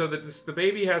 Yeah, so the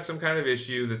baby has some kind of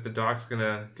issue that the doc's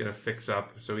gonna fix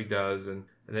up. So he does, and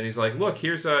then he's like, "Look,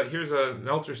 here's an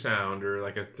ultrasound or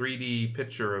like a 3D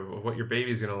picture of what your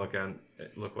baby's gonna look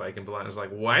like." And B'Elanna's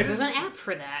like, "Why does There's an app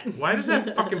for that. Why does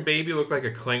that fucking baby look like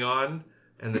a Klingon?"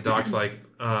 And the doc's like,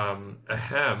 ahem.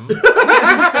 And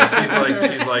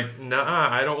she's like,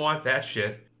 "Nah, I don't want that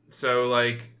shit." So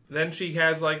like. Then she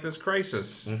has like this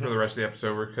crisis for the rest of the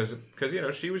episode because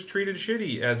she was treated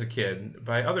shitty as a kid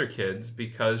by other kids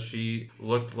because she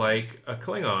looked like a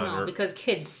Klingon. No, because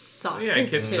kids suck. Yeah,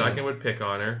 kids suck and would pick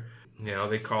on her.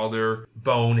 They called her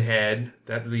bonehead.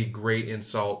 That would be a great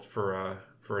insult for a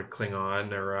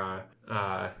Klingon or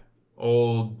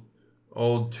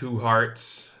old two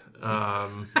hearts.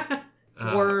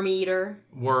 Worm eater.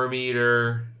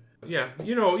 Yeah,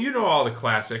 you know all the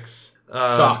classics.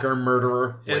 Soccer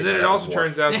murderer. And then it also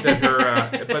turns out that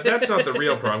her... but that's not the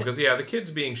real problem, because, the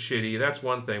kid's being shitty, that's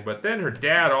one thing, but then her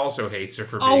dad also hates her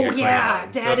for being a Klingon. Oh,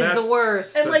 yeah, Dad is the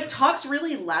worst. And, talks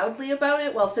really loudly about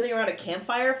it while sitting around a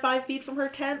campfire 5 feet from her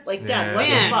tent. Dad, what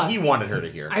the fuck? He wanted her to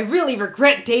hear. I really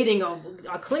regret dating a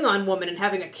Klingon woman and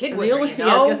having a kid with her, I was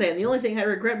gonna say, and the only thing I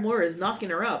regret more is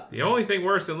knocking her up. The only thing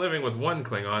worse than living with one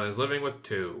Klingon is living with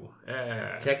 2.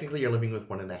 Technically, you're living with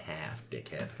 1.5,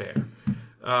 dickhead. Fair.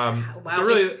 Wow, so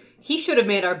really, he should have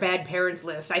made our bad parents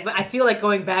list. I feel like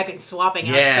going back and swapping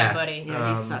out somebody.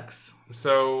 Yeah, he sucks.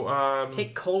 So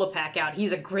take Kolopak out.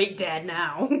 He's a great dad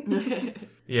now.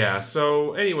 Yeah.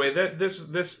 So anyway,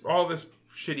 all this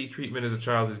shitty treatment as a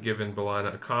child is given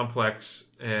B'Elanna a complex,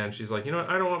 and she's like,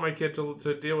 I don't want my kid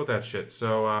to deal with that shit.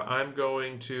 So I'm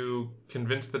going to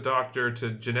convince the doctor to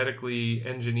genetically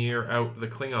engineer out the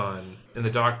Klingon, and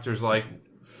the doctor's like,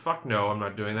 fuck no, I'm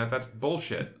not doing that. That's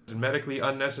bullshit. It's medically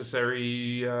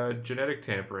unnecessary genetic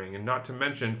tampering, and not to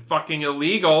mention fucking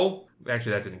illegal.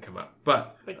 Actually, that didn't come up.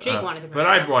 But Jake wanted to bring it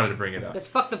up. up. I wanted to bring it up. Because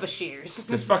fuck the Bashirs.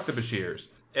 Because fuck the Bashirs.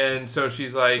 And so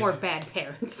she's like... Or bad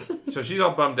parents. So she's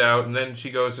all bummed out, and then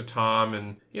she goes to Tom,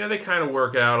 and, they kind of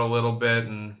work it out a little bit,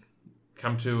 and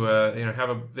come to,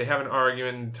 they have an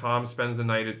argument. Tom spends the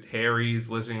night at Harry's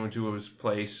listening to his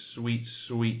play sweet,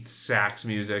 sweet sax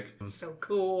music. So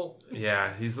cool.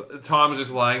 Yeah, Tom's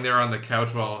just lying there on the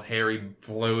couch while Harry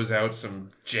blows out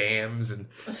some jams, and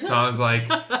Tom's like,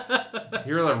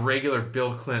 "You're a regular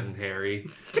Bill Clinton, Harry."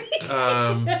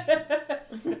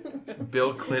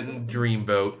 Bill Clinton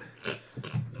dreamboat.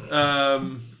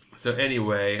 So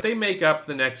anyway, they make up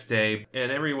the next day,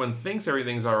 and everyone thinks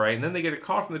everything's all right, and then they get a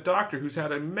call from the doctor who's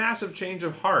had a massive change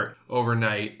of heart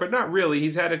overnight. But not really,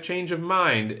 he's had a change of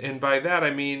mind, and by that I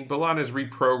mean B'Elanna's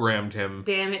reprogrammed him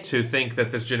to think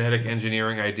that this genetic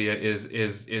engineering idea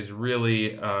is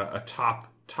really a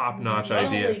top-notch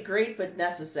idea. Not only great, but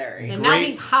necessary. And now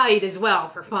he's Hyde as well,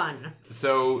 for fun.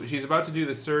 So she's about to do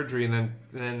the surgery, and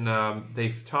then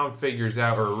Tom figures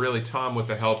out, or really Tom with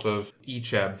the help of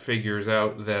Icheb figures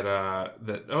out that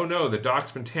oh no, the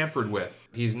doc's been tampered with.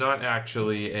 He's not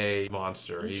actually a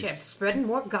monster. Icheb's spreading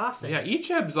more gossip. Yeah,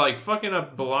 Icheb's like fucking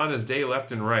up B'Elanna's day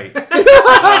left and right.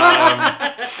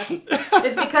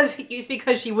 It's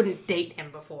because she wouldn't date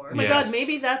him before. Oh my god,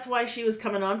 maybe that's why she was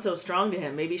coming on so strong to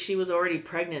him. Maybe she was already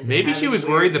pregnant. Maybe she was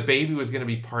worried the baby was going to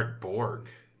be part Borg.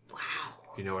 Wow.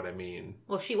 You know what I mean?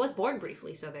 Well, she was born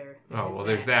briefly, so there.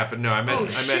 There's that. But no, I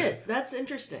meant. Shit, that's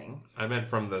interesting. I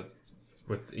meant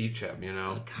with Icheb,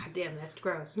 God damn, that's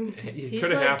gross. It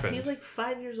could have happened. He's like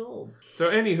 5 years old. So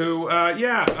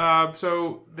anywho,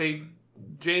 so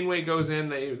Janeway goes in.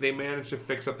 They manage to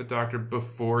fix up the doctor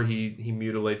before he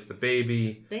mutilates the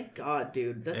baby. Thank God,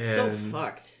 dude. That's so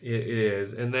fucked. It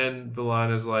is. And then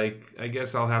B'Elanna's like, I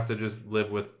guess I'll have to just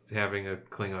live with having a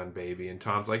Klingon baby. And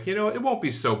Tom's like, it won't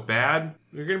be so bad.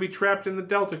 You're going to be trapped in the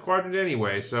Delta Quadrant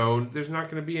anyway, so there's not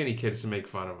going to be any kids to make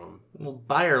fun of them. We'll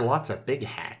buy her lots of big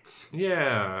hats.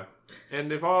 Yeah.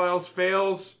 And if all else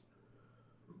fails,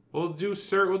 We'll do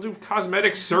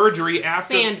cosmetic surgery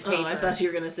after. Sandpaper. Oh, I thought you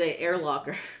were going to say air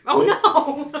locker. Oh,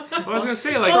 no! Well, I was going to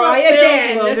say, like... Try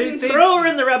again! They throw her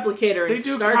in the replicator and They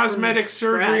do start cosmetic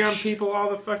surgery on scratch. people all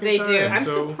the fucking They time. do. I'm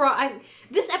surprised.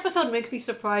 This episode makes me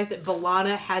surprised that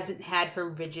B'Elanna hasn't had her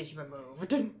ridges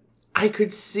removed. I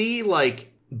could see,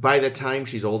 like, by the time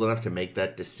she's old enough to make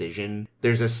that decision,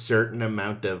 there's a certain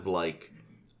amount of, like,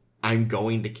 I'm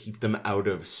going to keep them out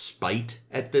of spite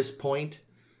at this point.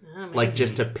 Like,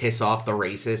 just to piss off the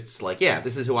racists. Like, yeah,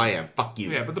 this is who I am. Fuck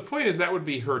you. Yeah, but the point is that would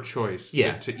be her choice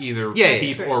Yeah. to either Yeah,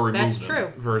 keep true. or remove That's them.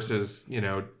 true. Versus,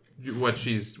 what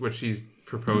she's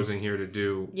proposing here to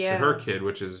do Yeah. to her kid,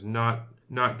 which is not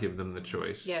give them the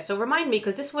choice. Yeah, so remind me,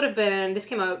 because this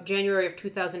came out January of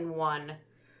 2001.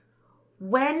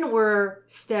 When were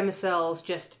stem cells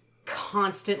just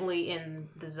constantly in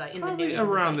the news? Probably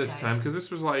around this time, because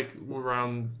this was like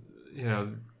around,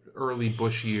 early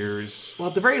Bush years. Well,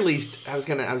 at the very least, I was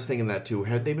thinking that too.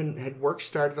 Had work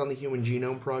started on the Human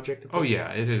Genome Project? Oh yeah,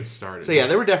 it had started. So yeah,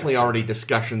 there were definitely already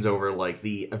discussions over like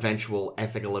the eventual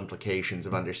ethical implications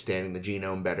of understanding the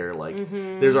genome better. Like,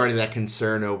 there's already that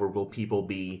concern over will people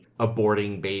be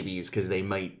aborting babies because they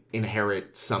might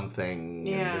inherit something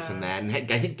and this and that. And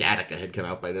I think Gattaca had come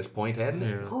out by this point, hadn't it?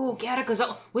 Yeah. Oh,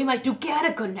 we might do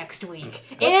Gattaca next week.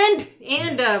 And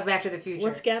Back to the Future.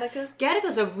 What's Gattaca?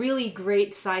 Gattaca's a really great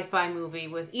sci-fi movie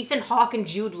with Ethan Hawke and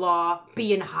Jude Law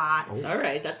being hot. Oh. All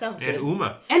right, that sounds good. And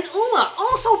Uma. And Uma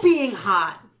also being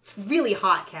hot. It's really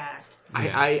hot cast.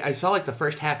 I saw like the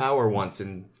first half hour once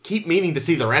and keep meaning to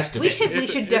see the rest of We it.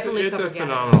 should definitely It's cover a Gattaca.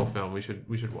 phenomenal film. We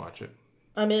should watch it.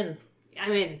 I'm in.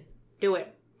 I'm in. Do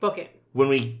it. Book it. When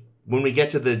we get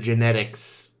to the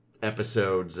genetics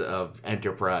episodes of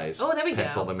Enterprise, Oh, there we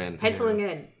pencil go. them in. Penciling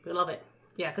in. We love it.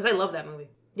 Yeah, because I love that movie.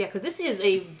 Yeah, because this is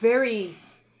a very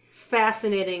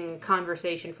fascinating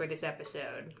conversation for this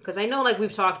episode. Because I know, like,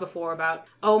 we've talked before about,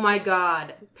 oh my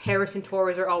god, Paris and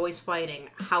Torres are always fighting.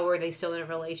 How are they still in a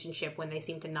relationship when they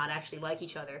seem to not actually like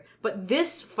each other? But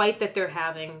this fight that they're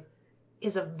having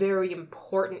is a very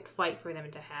important fight for them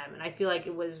to have, and I feel like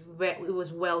it was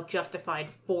well justified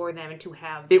for them to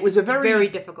have this It was a very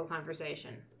difficult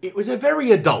conversation. It was a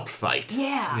very adult fight.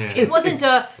 Yeah. Yeah. It wasn't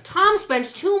Tom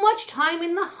spends too much time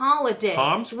in the holiday.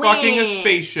 Tom's Wah. fucking a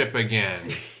spaceship again.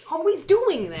 He's always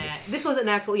doing that. This was an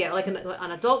actual, like an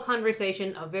adult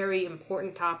conversation, a very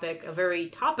important topic, a very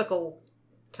topical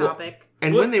topic.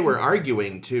 And when they were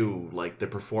arguing, too, like, the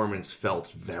performance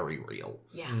felt very real.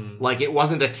 Yeah. Like, it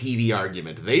wasn't a TV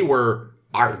argument. They were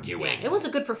arguing. Yeah, it was a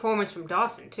good performance from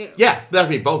Dawson, too. Yeah, that'd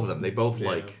be both of them. They both,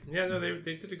 Yeah, no,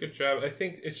 they did a good job. I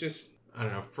think it's just, I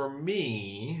don't know, for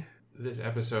me, this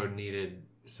episode needed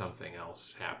something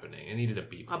else happening. It needed a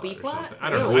B plot. A B plot? Or something. I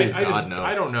don't know. Really?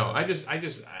 I don't know.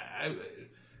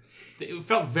 It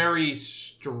felt very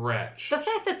stretched. The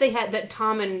fact that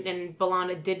Tom and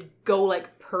B'Elanna did go,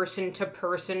 like, person to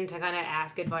person to kind of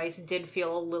ask advice did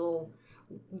feel a little...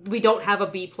 We don't have a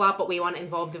B plot, but we want to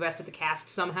involve the rest of the cast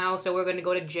somehow, so we're going to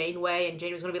go to Janeway, and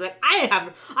Janeway's going to be like,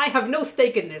 I have no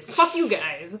stake in this. Fuck you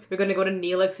guys. We're going to go to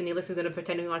Neelix, and Neelix is going to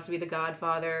pretend he wants to be the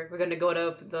Godfather. We're going to go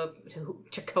to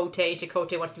Chakotay.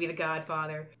 Chakotay wants to be the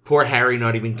Godfather. Poor Harry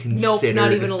not even considered. Nope,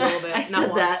 not even a little bit. I said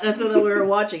not that. once. That's when we were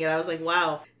watching it. I was like,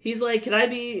 wow. He's like, can I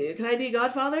be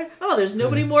Godfather? Oh, there's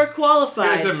nobody more qualified.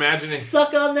 I was imagining...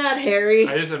 Suck on that, Harry.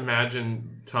 I just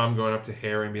imagine Tom going up to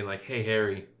Harry and being like, hey,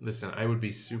 Harry, listen, I would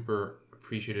be super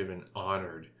appreciative and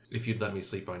honored if you'd let me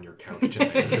sleep on your couch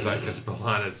tonight because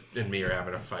B'Elanna and me are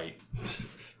having a fight.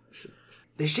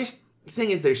 There's just... The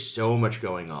thing is, there's so much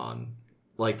going on.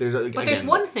 Like, there's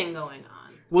one thing going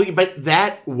on. Well, but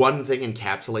that one thing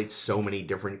encapsulates so many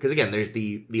different... Because, again, there's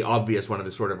the obvious one of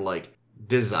the sort of, like,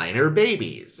 designer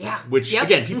babies. Yeah. Which, Yep.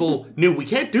 again, people knew we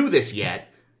can't do this yet,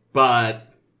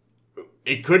 but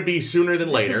it could be sooner than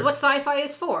later. This is what sci-fi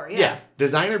is for, Yeah,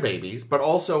 designer babies, but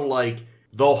also, like,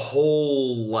 the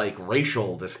whole, like,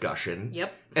 racial discussion.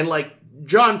 Yep. And, like,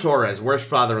 John Torres, worst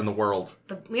father in the world.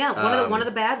 One of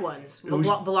the bad ones.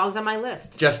 Belongs on my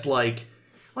list. Just like,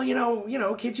 well, you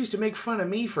know, kids used to make fun of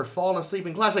me for falling asleep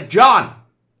in class. Like, John,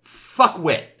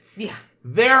 fuckwit. Yeah.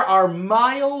 There are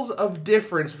miles of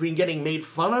difference between getting made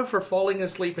fun of for falling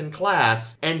asleep in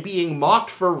class and being mocked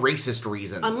for racist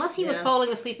reasons. Unless he was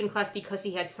falling asleep in class because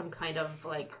he had some kind of,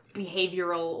 like,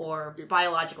 behavioral or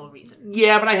biological reason.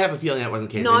 Yeah, but I have a feeling that wasn't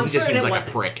the case. No, I'm he just certain seems it like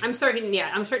wasn't. a prick. I'm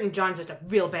certain John's just a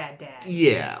real bad dad.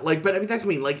 Yeah, like, but I mean, that's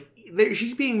what I mean. Like,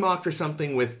 she's being mocked for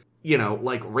something with, you know,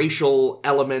 like, racial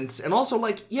elements, and also,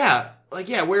 like,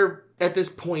 we're at this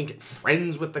point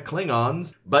friends with the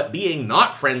Klingons, but being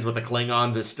not friends with the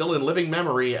Klingons is still in living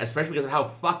memory, especially because of how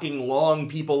fucking long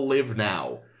people live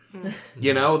now.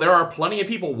 You know, there are plenty of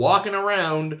people walking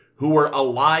around who were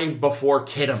alive before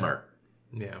Khitomer.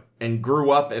 Yeah. And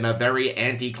grew up in a very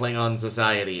anti-Klingon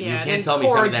society. Yeah, you can't tell me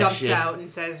some of that jumps shit. out and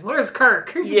says, "Where's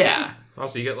Kirk?" Yeah.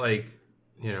 Also, you get, like,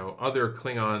 you know, other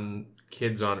Klingon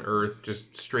kids on Earth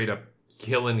just straight up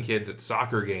killing kids at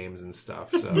soccer games and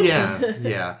stuff. So.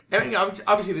 Yeah. I mean,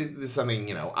 obviously, this is something,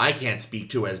 you know, I can't speak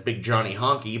to as Big Johnny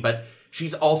Honky, but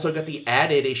she's also got the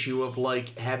added issue of,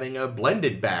 like, having a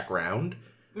blended background.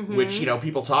 Mm-hmm. Which, you know,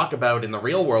 people talk about in the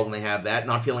real world when they have that,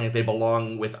 not feeling like they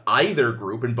belong with either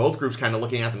group, and both groups kind of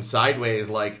looking at them sideways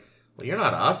like, well, you're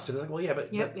not us. And it's like, well, yeah,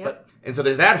 but... And so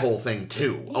there's that whole thing,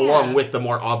 too, along with the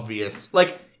more obvious...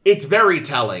 Like, it's very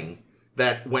telling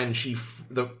that when she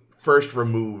first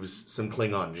removes some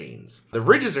Klingon genes, the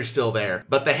ridges are still there,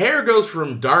 but the hair goes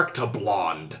from dark to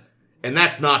blonde. And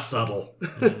that's not subtle.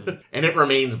 Mm. And it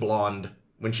remains blonde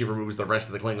when she removes the rest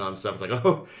of the Klingon stuff. It's like,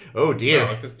 oh dear.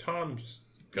 No, because Tom's...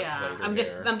 I'm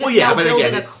just now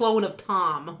building a clone of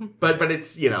Tom. But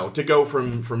it's, you know, to go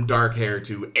from dark hair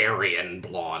to Aryan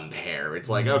blonde hair. It's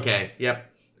like, okay,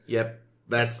 yep. They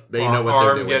know what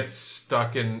they're doing. Arm gets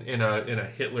stuck in a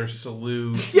Hitler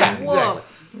salute. Yeah,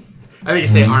 exactly. I think you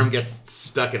say Arm gets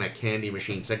stuck in a candy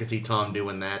machine, because I could see Tom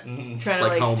doing that. Trying to,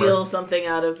 like steal something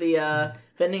out of the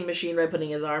vending machine by putting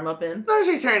his arm up in. Not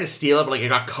actually trying to steal it, but like it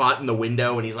got caught in the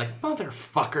window, and he's like,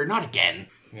 motherfucker, not again.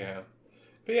 Yeah.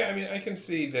 But yeah, I mean, I can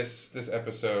see this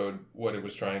episode, what it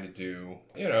was trying to do,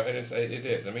 you know, and it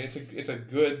is. I mean, it's a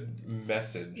good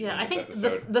message. Yeah, I think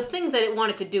the things that it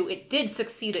wanted to do, it did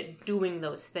succeed at doing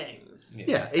those things.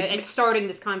 Yeah, and starting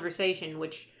this conversation,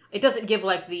 which it doesn't give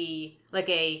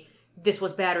a this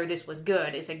was bad or this was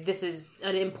good. It's like this is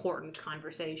an important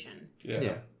conversation.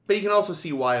 Yeah, but you can also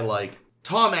see why like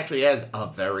Tom actually has a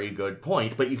very good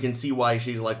point, but you can see why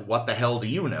she's like, what the hell do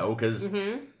you know? Because.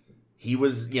 Mm-hmm. He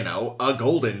was, you know, a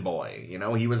golden boy. You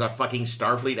know, he was a fucking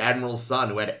Starfleet admiral's son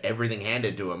who had everything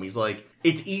handed to him. He's like,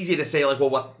 it's easy to say, like, well,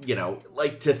 what, you know,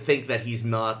 like to think that he's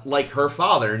not, like her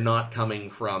father, not coming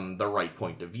from the right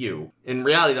point of view. In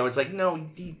reality, though, it's like, no,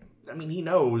 he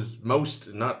knows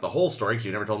most, not the whole story, because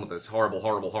you never told him about this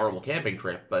horrible camping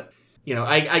trip. But, you know,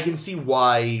 I can see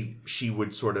why she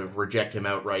would sort of reject him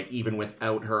outright, even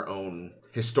without her own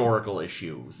historical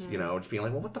issues, you know, just being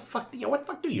like, well, what the fuck do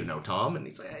you know, Tom? And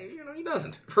he's like, hey, you know, he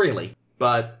doesn't, really.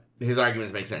 But his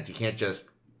arguments make sense. You can't just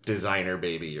designer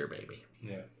baby your baby.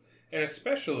 Yeah. And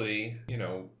especially, you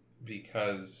know,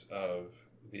 because of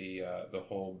the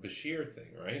whole Bashir thing,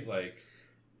 right? Like,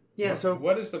 yeah, so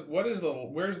where's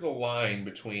the line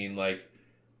between, like,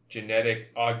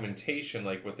 genetic augmentation,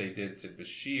 like what they did to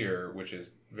Bashir, which is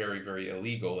very, very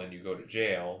illegal, and you go to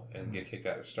jail and get kicked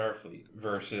out of Starfleet,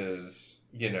 versus,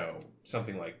 you know,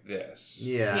 something like this.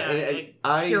 Yeah,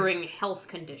 curing health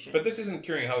conditions. But this isn't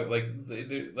curing health. Like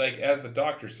as the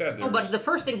doctor said. But the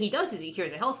first thing he does is he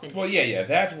cures a health condition. Well, yeah,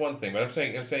 that's one thing. But I'm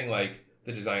saying like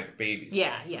the designer babies.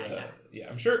 Yeah.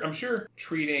 I'm sure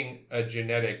treating a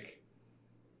genetic,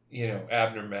 you know,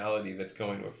 abnormality that's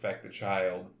going to affect the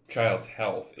child's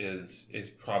health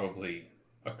is probably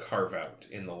a carve out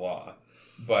in the law.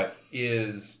 But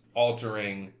is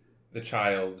altering the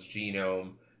child's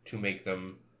genome to make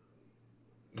them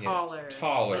taller.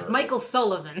 Like Michael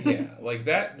Sullivan. Yeah, like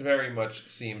that very much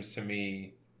seems to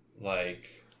me like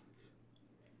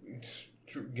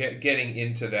getting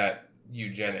into that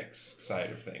eugenics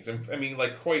side of things. I mean,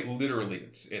 like quite literally,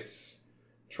 it's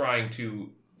trying to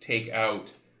take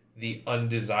out the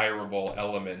undesirable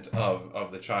element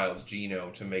of the child's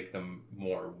genome to make them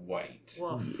more white.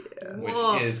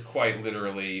 Which is quite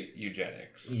literally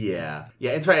eugenics. Yeah,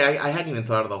 it's right. I hadn't even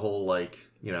thought of the whole, like,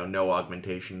 you know, no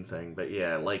augmentation thing. But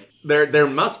yeah, like, there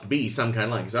must be some kind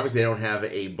of line, because obviously they don't have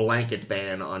a blanket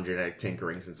ban on genetic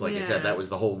tinkering, since, like I said, that was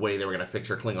the whole way they were going to fix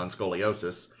her Klingon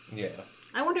scoliosis. Yeah.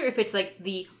 I wonder if it's, like,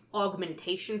 the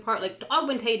augmentation part. Like,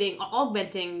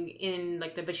 augmenting in,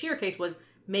 like, the Bashir case was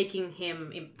making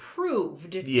him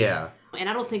improved. Yeah. And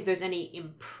I don't think there's any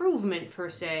improvement, per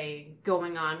se,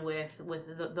 going on with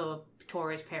the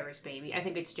Torres Paris baby. I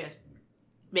think it's just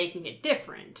making it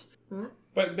different.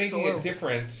 But making it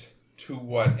different to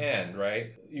what end,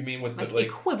 right? You mean with the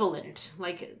equivalent,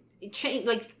 like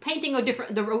painting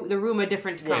the room a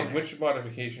different color. Wait, which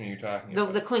modification are you talking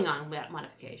about? The Klingon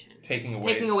modification. Taking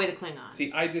away the Klingon.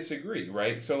 See, I disagree,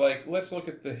 right? So, like, let's look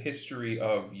at the history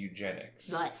of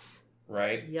eugenics. Let's.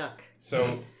 Right? Yuck.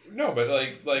 So, no, but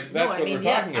like that's what we're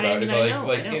talking about.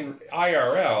 In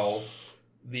IRL,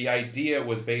 the idea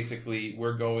was basically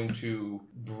we're going to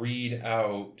breed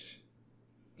out,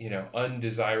 you know,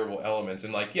 undesirable elements.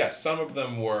 And, like, yes, some of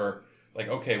them were like,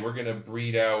 okay, we're going to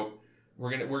breed out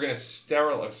we're gonna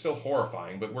sterilize. Still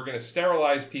horrifying, but we're gonna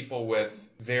sterilize people with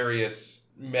various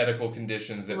medical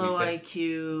conditions that low we think,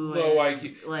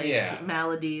 IQ, like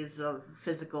maladies of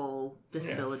physical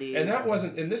disabilities. And that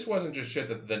wasn't, and this wasn't just shit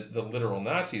that the literal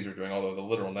Nazis were doing, although the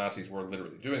literal Nazis were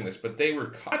literally doing this, but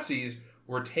Nazis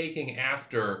were taking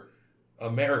after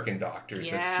American doctors.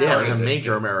 Yeah, it was a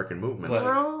major American movement.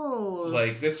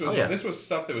 Like this was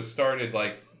stuff that was started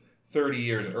like 30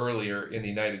 years earlier in the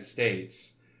United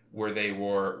States, where they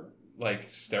were like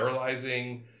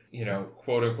sterilizing,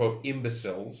 quote unquote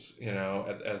imbeciles,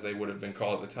 as they would have been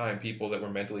called at the time, people that were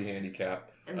mentally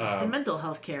handicapped. And the mental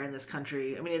health care in this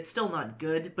country, I mean, it's still not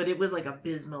good, but it was like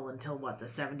abysmal until the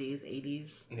 70s,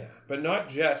 80s. Yeah, but not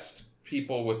just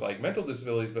people with like mental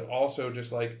disabilities, but also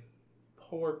just like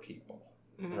poor people,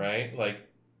 right? Like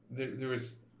there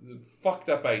was fucked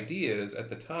up ideas at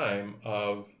the time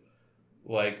of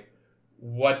like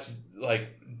what's like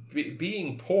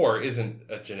being poor isn't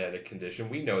a genetic condition.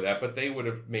 We know that, but they would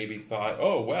have maybe thought,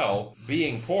 oh well,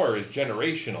 being poor is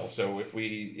generational. So if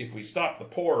we stop the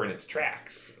poor in its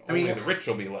tracks, only the rich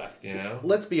will be left.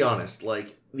 Let's be honest.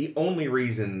 Like the only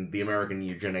reason the American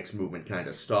eugenics movement kind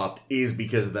of stopped is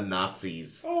because the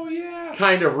Nazis. Oh yeah.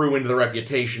 Kind of ruined the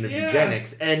reputation of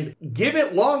eugenics, and give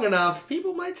it long enough,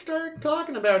 people might start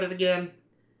talking about it again.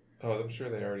 Oh, I'm sure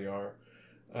they already are.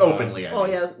 Openly. I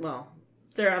mean. Yeah. Well.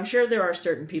 I'm sure there are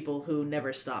certain people who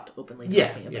never stopped openly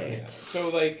talking about it. So,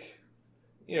 like,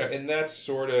 and that's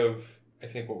sort of, I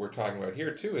think what we're talking about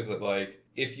here, too, is that, like,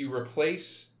 if you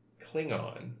replace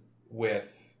Klingon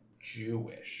with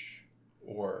Jewish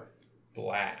or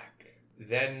black,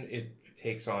 then it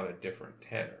takes on a different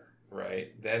tenor,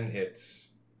 right? Then it's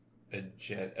a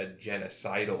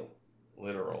genocidal,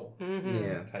 literal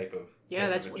type of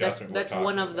adjustment. That's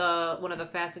one of the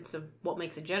facets of what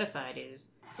makes a genocide is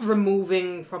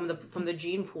removing from the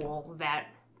gene pool that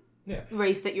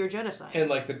race that you're genociding. And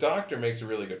like the doctor makes a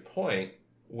really good point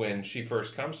when she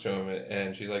first comes to him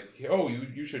and she's like, oh,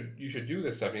 you should do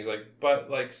this stuff, and he's like, but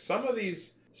like some of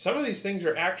these things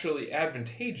are actually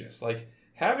advantageous, like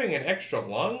having an extra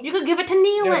lung. You could give it to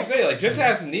Neelix. Yeah, like just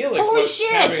ask Neelix Holy what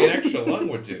shit! Having an extra lung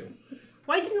would do.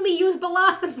 Why didn't we use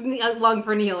B'Elanna's lung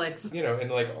for Neelix?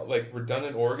 And like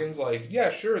redundant organs, like, yeah,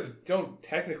 sure, don't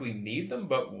technically need them,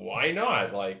 but why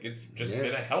not? Like, it's just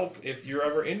gonna help if you're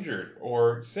ever injured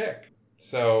or sick.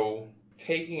 So,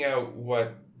 taking out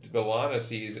what B'Elanna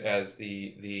sees as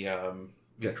the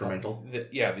detrimental.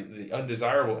 The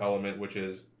undesirable element, which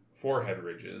is forehead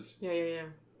ridges. Yeah.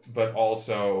 But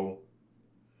also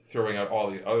throwing out all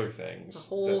the other things. The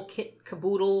whole kit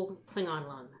caboodle Klingon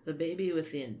lung. The baby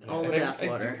with all the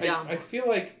bathwater. I feel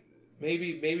like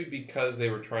maybe because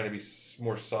they were trying to be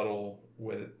more subtle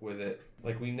with it.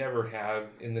 Like we never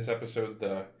have in this episode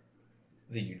the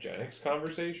eugenics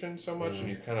conversation so much, and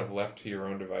you're kind of left to your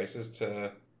own devices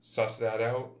to suss that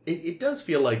out. It does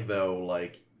feel like though,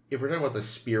 like if we're talking about the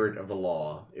spirit of the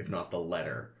law, if not the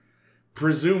letter,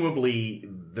 presumably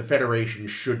the Federation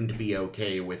shouldn't be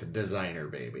okay with designer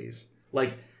babies.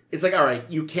 Like it's like, all right,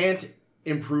 you can't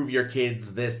improve your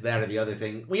kids, this, that, or the other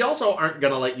thing. We also aren't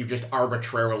going to let you just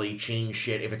arbitrarily change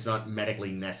shit if it's not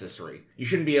medically necessary. You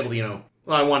shouldn't be able to,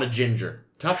 well, I want a ginger.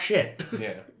 Tough shit.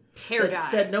 Yeah.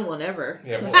 Said no one ever.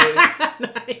 Yeah, well,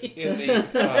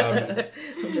 nice.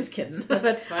 I'm just kidding.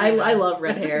 That's fine. I love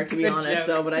red hair, to be honest,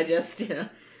 but I just,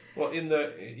 Well, in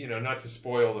the, not to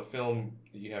spoil the film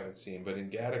that you haven't seen, but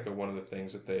in Gattaca, one of the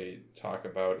things that they talk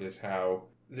about is how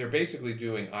they're basically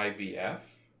doing IVF.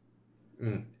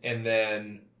 And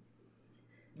then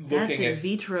that's in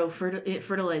vitro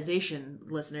fertilization,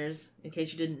 listeners, in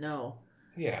case you didn't know.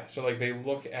 Yeah, so like they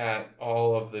look at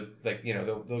all of the, like,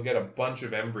 they'll get a bunch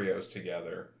of embryos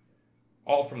together,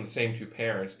 all from the same two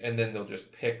parents, and then they'll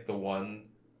just pick the one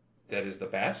that is the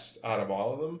best out of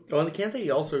all of them. Oh, and can't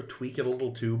they also tweak it a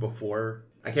little too before?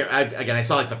 I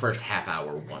saw like the first half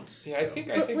hour once. Yeah, so. I think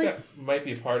that might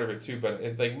be part of it too, but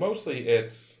mostly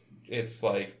it's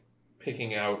like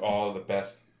picking out all of the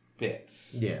best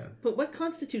bits. Yeah. But what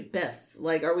constitute bests?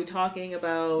 Like, are we talking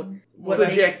about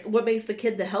what makes the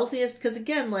kid the healthiest? Because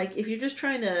again, like, if you're just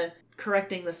trying to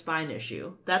correcting the spine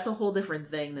issue, that's a whole different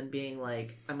thing than being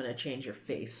like, I'm going to change your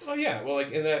face. Oh yeah, well,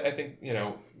 like in that, I think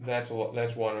that's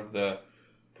one of the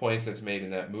points that's made in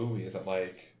that movie is that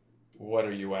like, what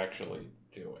are you actually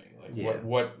doing? Like,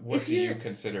 what do you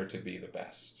consider to be the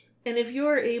best? And if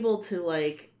you're able to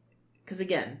like. Because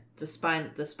again, the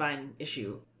spine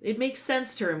issue, it makes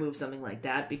sense to remove something like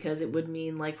that because it would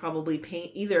mean like probably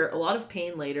pain, either a lot of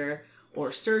pain later,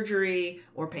 or surgery,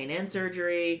 or pain and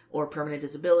surgery, or permanent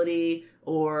disability,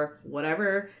 or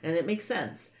whatever, and it makes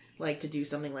sense like to do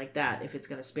something like that if it's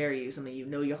going to spare you something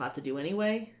you'll have to do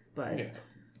anyway. But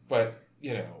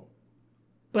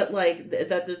But like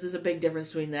that, there's a big difference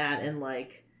between that and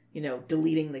like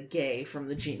deleting the gay from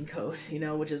the gene code,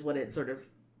 which is what it sort of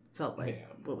felt like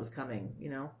what was coming,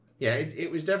 Yeah, it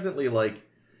was definitely like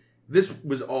this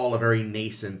was all a very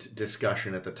nascent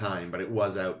discussion at the time, but it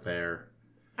was out there.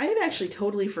 I had actually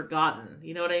totally forgotten.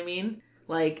 You know what I mean?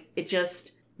 Like it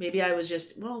just maybe I was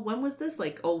just when was this?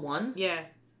 Like 2001? Yeah.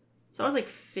 So I was like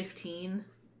 15.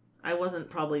 I wasn't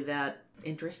probably that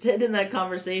interested in that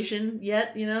conversation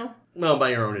yet, Well, by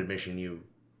your own admission, you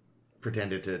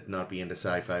pretended to not be into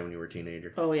sci-fi when you were a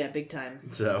teenager. Oh, yeah, big time.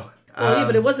 So... yeah,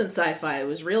 but it wasn't sci-fi. It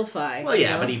was real fi. Well,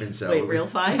 yeah, but even so... Wait, real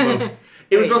fi?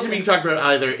 It was supposed to be talked about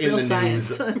either in real the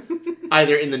science. news...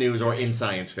 either in the news or in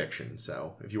science fiction.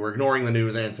 So, if you were ignoring the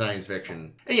news and science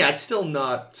fiction... And yeah, it's still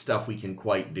not stuff we can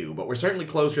quite do, but we're certainly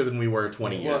closer than we were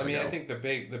 20 years ago. I think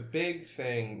the big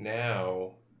thing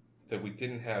now that we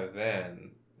didn't have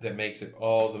then that makes it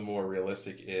all the more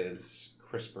realistic is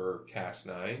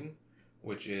CRISPR-Cas9,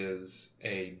 which is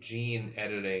a gene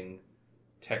editing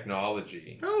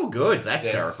technology. Oh, good. That's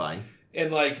terrifying.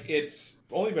 And, like, it's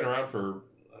only been around for,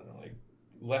 I don't know, like,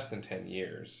 less than 10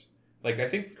 years. Like, I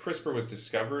think CRISPR was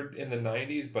discovered in the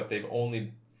 90s, but they've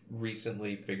only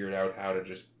recently figured out how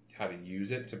to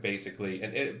use it to basically...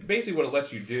 And basically what it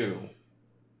lets you do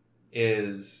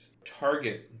is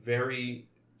target very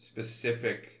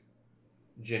specific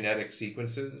genetic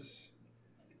sequences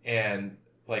and,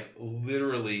 like,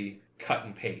 literally cut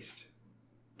and paste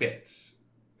bits,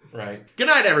 right? Good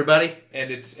night, everybody.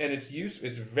 And it's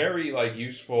very like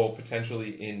useful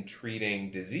potentially in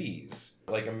treating disease.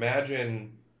 Like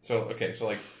imagine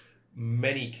like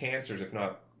many cancers, if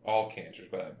not all cancers,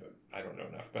 but I don't know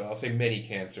enough, but I'll say many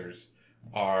cancers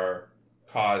are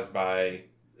caused by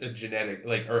a genetic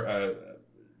or a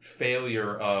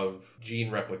failure of gene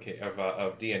replicate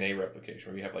of DNA replication,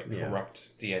 where you have like corrupt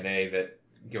DNA that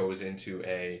goes into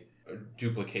a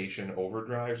duplication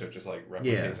overdrive, so it just like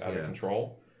replicates out of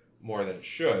control more than it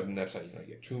should, and that's how you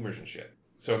get tumors and shit.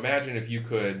 So imagine if you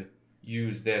could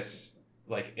use this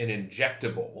like an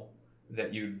injectable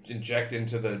that you inject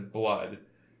into the blood,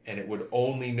 and it would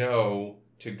only know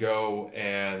to go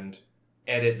and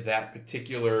edit that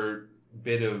particular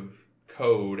bit of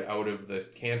code out of the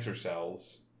cancer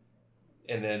cells,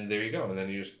 and then there you go, and then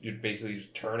you basically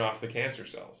just turn off the cancer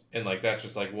cells. And like that's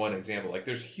just like one example. Like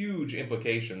there's huge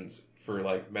implications for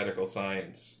like medical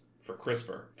science for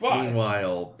CRISPR. But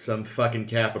meanwhile, some fucking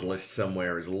capitalist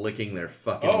somewhere is licking their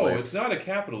fucking lips. Oh, it's not a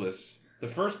capitalist. The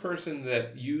first person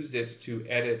that used it to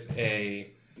edit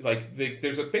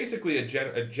there's basically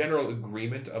a general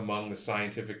agreement among the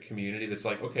scientific community that's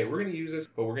like, okay, we're going to use this,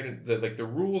 but we're going to the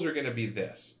rules are going to be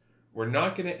this. We're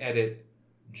not going to edit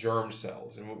germ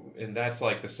cells, and that's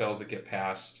like the cells that get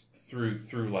passed through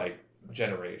like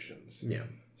generations. Yeah.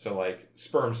 So like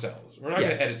sperm cells, we're not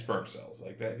going to edit sperm cells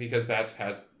like that because that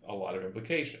has a lot of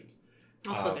implications.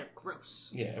 Also, they're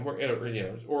gross. Yeah, and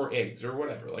or eggs or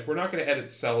whatever. Like we're not going to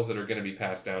edit cells that are going to be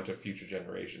passed down to future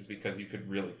generations because you could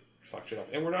really fuck shit up.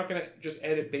 And we're not going to just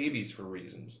edit babies for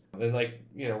reasons. And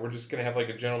we're just going to have like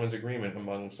a gentleman's agreement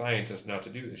among scientists not to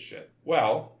do this shit.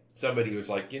 Well, somebody was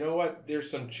like, you know what?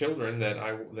 There's some children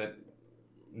that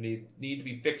need to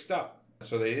be fixed up.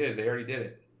 So they did. They already did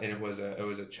it. And it was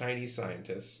a Chinese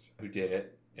scientist who did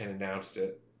it and announced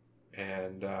it,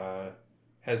 and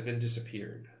has been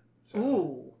disappeared. So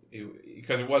ooh.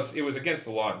 Because it was against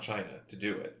the law in China to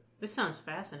do it. This sounds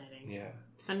fascinating. Yeah.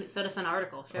 Send us an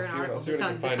article. Share an article. This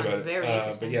sounds very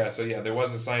interesting. But there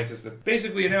was a scientist that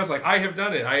basically announced, like, I have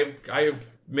done it. I have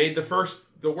made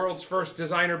the world's first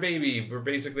designer baby. We're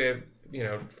basically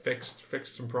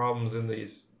fixed some problems in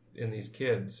these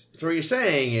kids. So what you're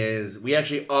saying is we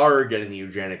actually are getting the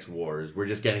eugenics wars. We're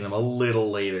just getting them a little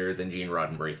later than Gene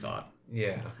Roddenberry thought.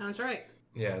 Yeah. Sounds right.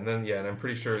 Yeah, and I'm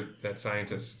pretty sure that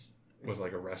scientist was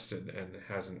like arrested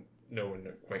and no one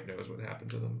quite knows what happened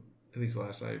to them. At least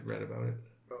last I read about it.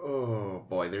 Oh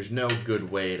boy, there's no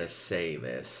good way to say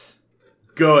this.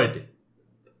 Good.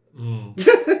 I'm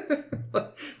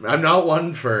not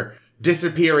one for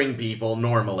disappearing people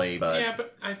normally, but... Yeah,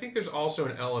 but I think there's also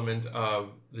an element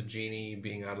of the genie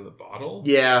being out of the bottle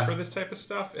for this type of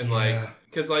stuff. And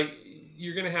because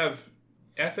you're going to have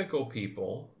ethical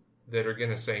people that are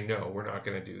going to say, no, we're not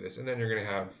going to do this. And then you're going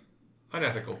to have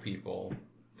unethical people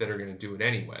that are going to do it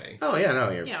anyway. Oh, yeah,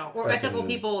 no. Or ethical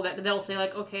people they'll say,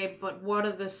 like, okay, but what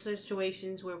are the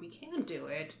situations where we can do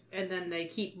it? And then they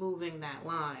keep moving that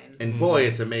line. And boy,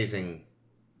 it's amazing.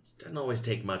 It doesn't always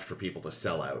take much for people to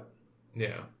sell out.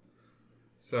 Yeah.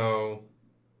 So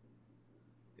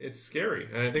it's scary.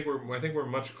 And I think we're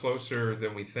much closer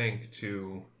than we think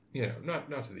to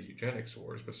not to the eugenics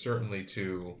wars, but certainly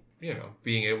to,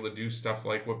 being able to do stuff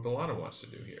like what B'Elanna wants to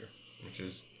do here, which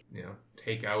is,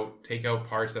 take out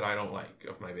parts that I don't like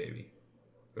of my baby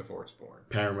before it's born.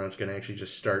 Paramount's going to actually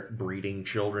just start breeding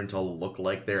children to look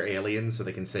like they're aliens so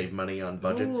they can save money on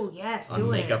budgets. Ooh, yes, on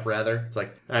makeup, rather. It's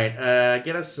like, all right,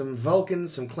 get us some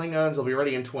Vulcans, some Klingons. They'll be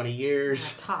ready in 20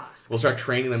 years. We'll start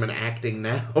training them in acting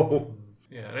now.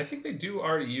 Yeah, and I think they do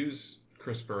already use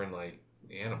CRISPR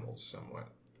in, animals somewhat.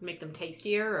 Make them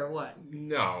tastier or what?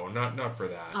 No, not for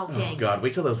that. Oh, dang. Oh, God,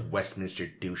 wait till those Westminster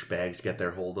douchebags get their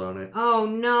hold on it. Oh,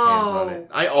 no. Hands on it.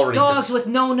 I already Dogs with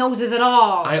no noses at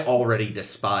all. I already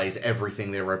despise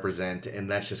everything they represent, and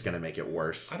that's just going to make it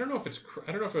worse. I don't know if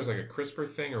it was like a CRISPR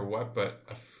thing or what, but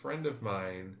a friend of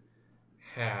mine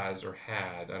has or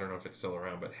had, I don't know if it's still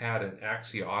around, but had an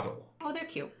axolotl. Oh, they're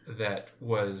cute. That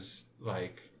was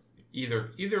like either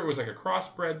it was like a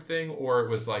crossbred thing or it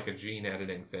was like a gene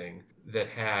editing thing that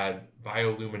had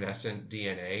bioluminescent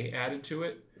DNA added to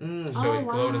it. So it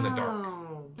glowed in the dark.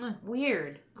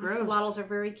 Weird. Gross. Axolotls are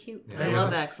very cute. Yeah, I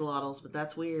love axolotls, but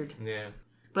that's weird. Yeah.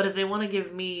 But if they want to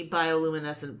give me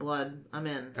bioluminescent blood, I'm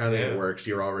in. I think it works.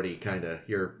 You're already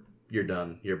you're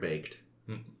done. You're baked.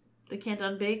 They can't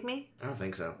unbake me? I don't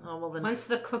think so. Oh, well then. Once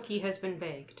the cookie has been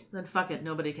baked. Then fuck it.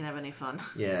 Nobody can have any fun.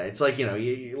 Yeah, it's like,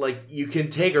 you can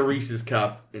take a Reese's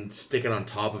cup and stick it on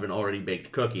top of an already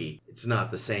baked cookie. It's not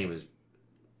the same as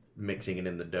mixing it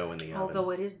in the dough in the oven. Although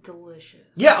it is delicious.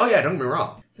 Yeah, don't get me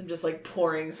wrong. So I'm just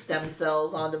pouring stem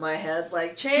cells onto my head,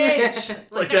 change!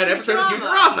 like that episode of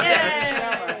Futurama.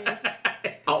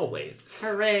 Yay! Always.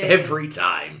 Hooray. Every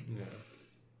time.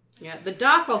 Yeah, the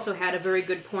doc also had a very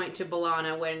good point to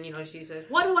B'Elanna when, she says,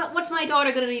 what's my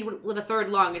daughter going to need with a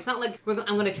third lung? It's not like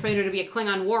I'm going to train her to be a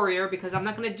Klingon warrior because I'm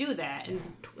not going to do that.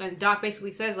 And Doc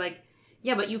basically says,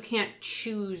 yeah, but you can't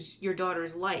choose your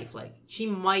daughter's life. She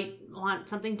might want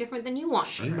something different than you want.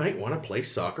 She might want to play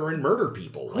soccer and murder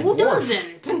people. Who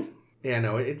doesn't? Yeah,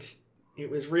 no, it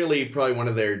was really probably one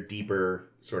of their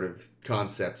deeper sort of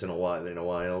concepts in a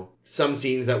while. Some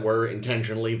scenes that were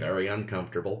intentionally very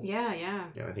uncomfortable. Yeah.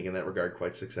 Yeah, I think in that regard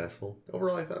quite successful.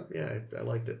 Overall, I thought, I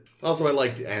liked it. Also, I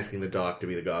liked asking the doc to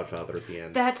be the godfather at the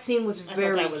end. That scene was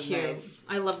very cute. Nice.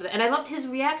 I loved that. And I loved his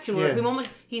reaction. Where every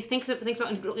moment he thinks about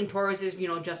in Torres is,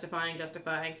 justifying.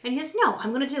 And he says, no,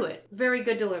 I'm going to do it. Very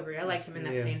good delivery. I liked him in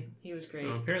that scene. He was great.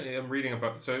 Apparently, I'm reading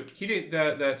about... So, he did...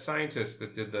 That scientist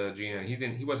that did the gene,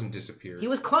 he wasn't disappeared. He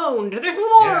was cloned. There's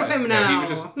more of him now.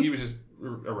 He was just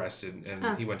arrested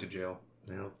and he went to jail.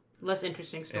 No. Less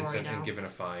interesting story now. And given a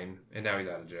fine, and now he's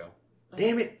out of jail.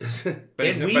 Damn it!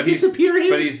 Can we disappear him?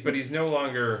 But he's no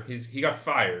longer. He got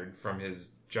fired from his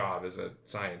job as a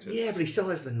scientist. Yeah, but he still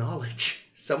has the knowledge.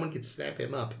 Someone could snap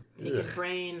him up. Take his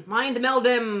brain, mind meld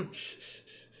him.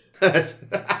 That's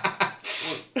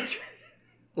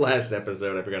last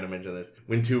episode. I forgot to mention this.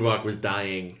 When Tuvok was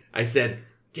dying, I said,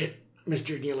 "Get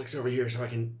Mr. Neelix over here so I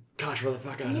can Kashra the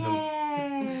fuck out of him."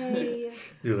 Yay!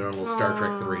 Do their own little Star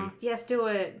Trek 3. Yes, do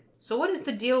it. So what is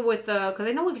the deal with because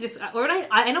I know we've just, or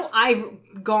I know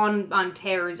I've gone on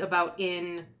tears about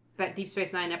in that Deep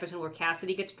Space Nine episode where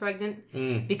Cassidy gets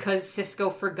pregnant because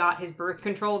Sisko forgot his birth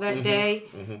control that day,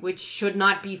 which should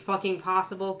not be fucking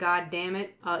possible. God damn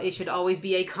it! It should always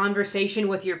be a conversation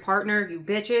with your partner, you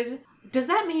bitches. Does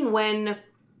that mean when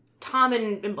Tom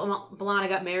and B'Elanna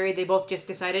got married, they both just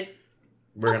decided,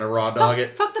 we're gonna raw dog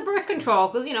it? Fuck the birth control,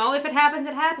 because, if it happens,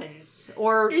 it happens.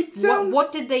 Or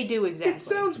what did they do exactly? It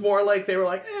sounds more like they were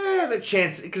like, the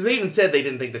chance... Because they even said they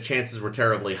didn't think the chances were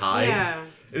terribly high. Yeah.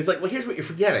 And it's like, well, here's what you're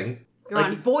forgetting. You're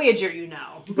on Voyager,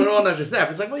 But not just that.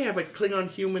 But it's like, well, yeah, but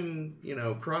Klingon-human,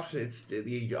 cross...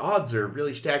 the odds are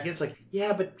really stacked. It's like,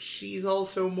 yeah, but she's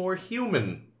also more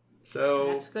human.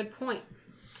 So... That's a good point.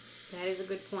 That is a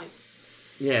good point.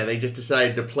 Yeah, they just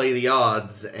decided to play the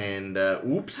odds, and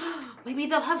oops. Maybe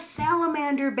they'll have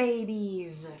salamander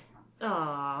babies.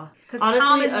 Aww. Because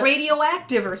Tom is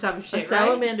radioactive or some shit, A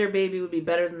salamander baby would be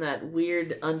better than that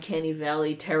weird, uncanny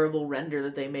valley, terrible render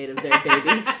that they made of their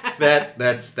baby.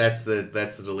 That's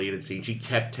the deleted scene. She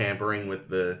kept tampering with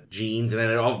the genes, and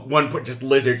then one put just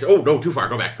lizards. Oh no, too far.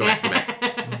 Go back.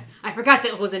 I forgot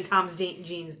that was in Tom's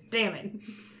genes. Damn it.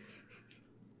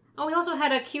 Oh, we also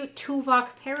had a cute Tuvok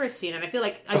Paris scene, and I feel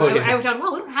like I was on,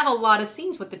 we don't have a lot of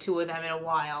scenes with the two of them in a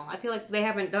while. I feel like they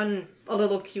haven't done a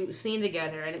little cute scene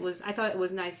together, and I thought it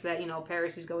was nice that,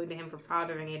 Paris is going to him for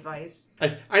fathering advice.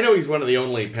 I know he's one of the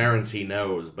only parents he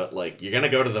knows, but, you're gonna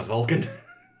go to the Vulcan?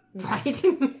 Right?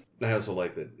 I also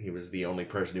like that he was the only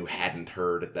person who hadn't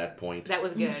heard at that point. That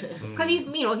was good. Because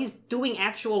he's doing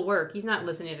actual work. He's not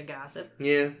listening to gossip.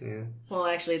 Yeah. Well,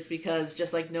 actually, it's because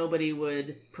just like nobody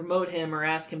would promote him or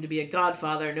ask him to be a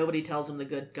godfather, nobody tells him the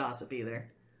good gossip either.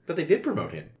 But they did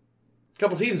promote him. A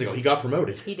couple seasons ago, he got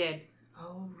promoted. He did.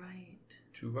 Oh, right.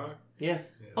 Tuvok? Yeah.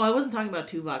 Oh, I wasn't talking about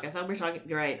Tuvok. I thought we were talking...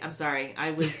 You're right. I'm sorry.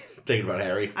 I was... Thinking about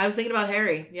Harry. I was thinking about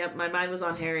Harry. Yep, my mind was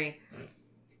on Harry.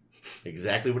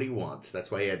 Exactly what he wants.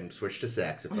 That's why he had him switch to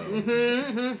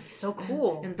saxophone. So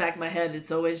cool. In the back of my head,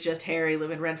 it's always just Harry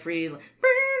living rent-free. I'm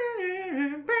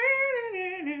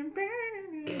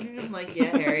like,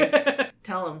 yeah, Harry.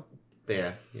 Tell him.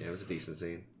 Yeah, it was a decent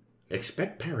scene.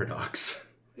 Expect paradox.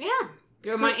 Yeah.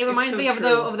 It reminds me of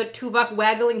the Tuvok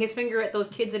waggling his finger at those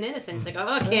kids in Innocence. Like,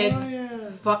 kids,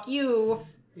 fuck you.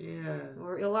 Yeah.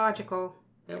 Or illogical.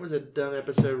 That was a dumb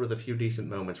episode with a few decent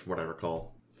moments from what I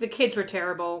recall. The kids were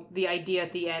terrible. The idea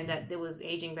at the end that it was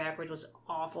aging backwards was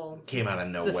awful. Came out of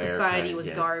nowhere. The society was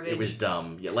garbage. It was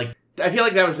dumb. Yeah, I feel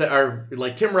like that was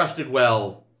Tim Russ did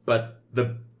well, but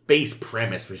the base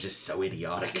premise was just so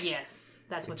idiotic. Yes,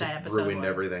 that's what that episode ruined was.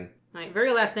 Everything. All right,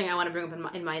 very last thing I want to bring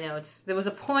up in my notes. There was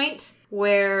a point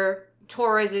where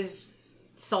Torres is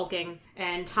sulking,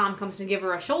 and Tom comes to give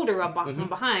her a shoulder rub from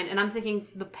behind, and I'm thinking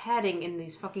the padding in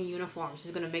these fucking uniforms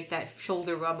is going to make that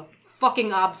shoulder rub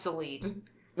fucking obsolete.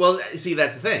 Well, see,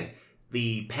 that's the thing.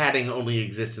 The padding only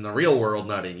exists in the real world,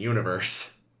 not in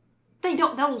universe. They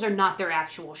don't. Those are not their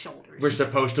actual shoulders. We're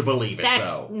supposed to believe it,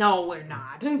 though. No, we're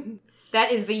not.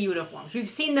 That is the uniforms. We've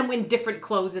seen them in different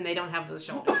clothes, and they don't have those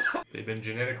shoulders. They've been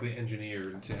genetically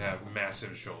engineered to have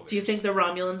massive shoulders. Do you think the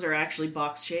Romulans are actually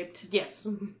box-shaped? Yes.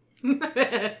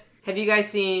 Have you guys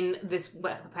seen this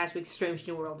past week's Strange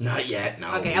New Worlds? Not yet,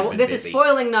 no. Okay, this is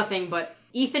spoiling nothing, but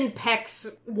Ethan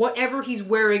Peck's, whatever he's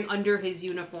wearing under his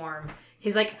uniform,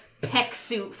 his, Peck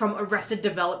suit from Arrested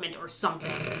Development or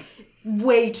something.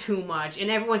 Way too much. And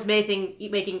everyone's making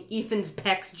Ethan's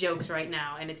Peck's jokes right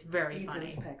now, and it's very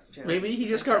funny. Peck's jokes. Maybe he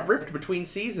just got ripped between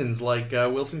seasons like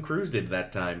Wilson Cruz did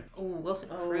that time. Oh, Wilson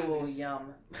Cruz. Oh,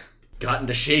 yum. Got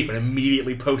into shape and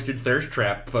immediately posted thirst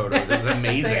trap photos. It was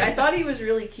amazing. I thought he was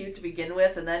really cute to begin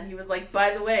with, and then he was like,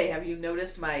 by the way, have you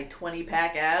noticed my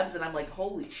 20-pack abs? And I'm like,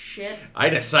 holy shit. I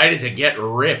decided to get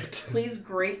ripped. Please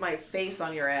grate my face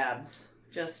on your abs.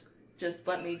 Just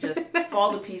let me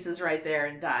fall to pieces right there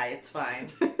and die. It's fine.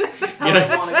 That's how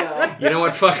I want to go. You know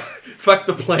what? Fuck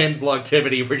the planned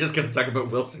blogtivity. We're just going to talk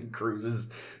about Wilson Cruz's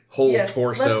whole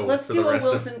torso. Let's for do the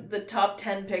rest the top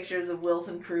 10 pictures of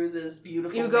Wilson Cruz's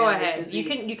beautiful. You go ahead.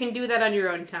 Physique. You can do that on your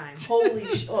own time. Holy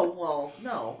oh well,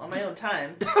 no, on my own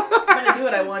time. I'm gonna do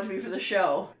what I want to be for the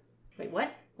show. Wait, what?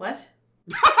 What?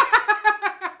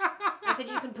 I said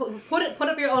you can put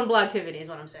up your own blogtivity is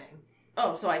what I'm saying.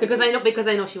 Oh, so I because I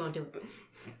know she won't do it.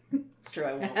 It's true,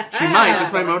 I won't. She might.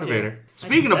 That's my motivator.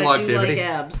 Speaking of blogtivity, I do like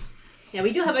abs. Yeah,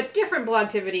 we do have a different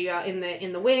blogtivity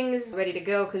in the wings ready to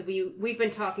go because we've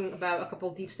been talking about a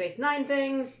couple Deep Space Nine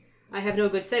things. I have no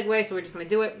good segue, so we're just going to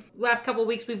do it. Last couple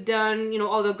weeks we've done,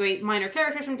 all the great minor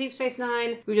characters from Deep Space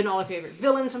Nine. We've done all our favorite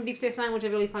villains from Deep Space Nine, which is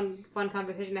a really fun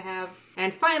conversation to have.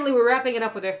 And finally, we're wrapping it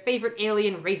up with our favorite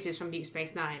alien races from Deep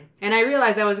Space Nine. And I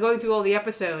realized I was going through all the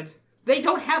episodes. They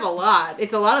don't have a lot.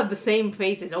 It's a lot of the same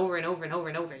faces over and over and over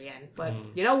and over again. But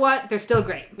you know what? They're still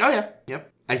great. Oh, yeah.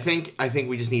 Yep. I think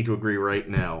we just need to agree right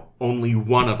now. Only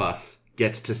one of us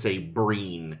gets to say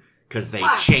Breen, because they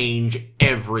change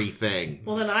everything.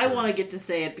 Well, then I want to get to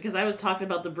say it, because I was talking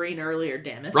about the Breen earlier,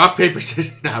 damn it. Rock, paper,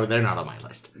 scissors. No, they're not on my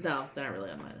list. No, they're not really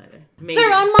on mine either. Maybe.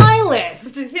 They're on my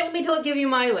list! Let me give you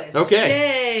my list.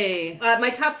 Okay. Yay! My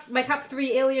top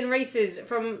 3 alien races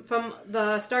from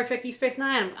the Star Trek Deep Space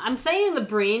Nine. I'm saying the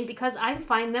Breen because I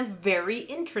find them very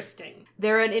interesting.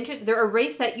 They're a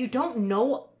race that you don't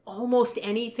know almost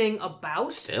anything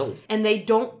about. Still. And they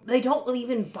don't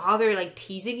even bother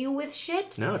teasing you with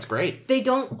shit. No, it's great. They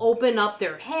don't open up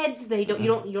their heads. You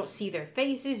don't see their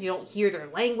faces. You don't hear their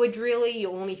language really.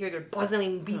 You only hear their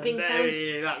buzzing beeping sounds.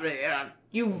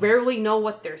 You rarely know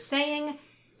what they're saying.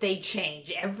 They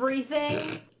change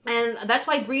everything. And that's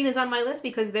why Breen is on my list,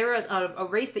 because they're a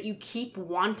race that you keep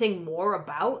wanting more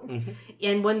about. Mm-hmm.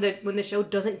 And when the show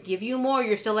doesn't give you more,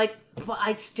 you're still like, but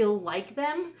I still like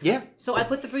them. Yeah. So I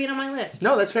put the Breen on my list.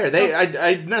 No, that's fair.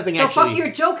 Nothing so actually. So fuck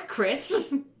your joke, Chris.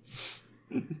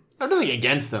 I'm nothing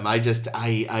against them.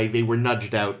 They were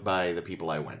nudged out by the people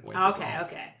I went with.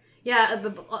 Okay. Yeah,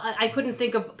 I couldn't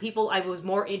think of people I was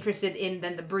more interested in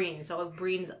than the Breen, so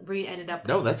Breen ended up...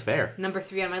 No, that's fair. Number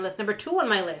 3 on my list. Number 2 on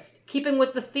my list, keeping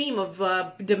with the theme of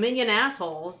Dominion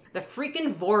assholes, the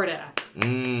freaking Vorta.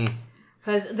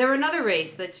 Because they're another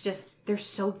race that's just... They're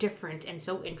so different and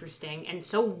so interesting and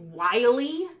so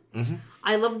wily. Mm-hmm.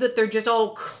 I love that they're just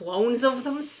all clones of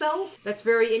themselves. That's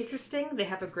very interesting. They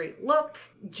have a great look.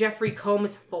 Jeffrey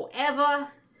Combs forever.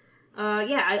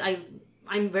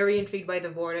 I'm very intrigued by the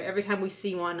Vorta. Every time we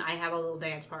see one, I have a little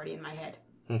dance party in my head.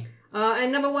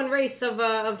 And number one race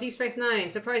of Deep Space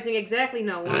Nine, surprising exactly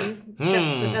no one,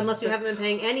 unless you haven't been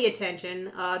paying any attention,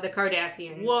 the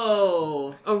Cardassians.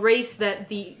 Whoa. A race that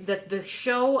the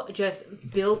show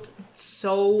just built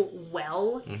so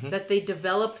well that they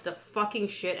developed the fucking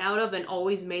shit out of and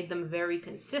always made them very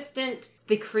consistent.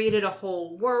 They created a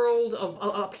whole world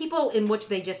of people in which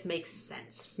they just make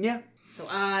sense. Yeah. So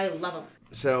I love them.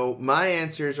 So my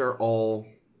answers are all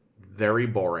very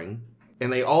boring.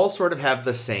 And they all sort of have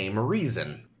the same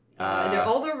reason. They're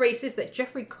all the races that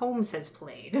Jeffrey Combs has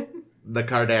played. The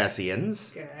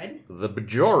Cardassians. Good. The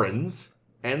Bajorans.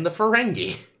 And the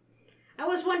Ferengi. I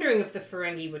was wondering if the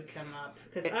Ferengi would come up,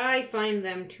 because I find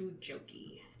them too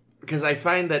jokey. Because I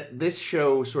find that this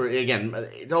show sort of, again,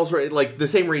 it's all sort of, like, the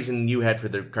same reason you had for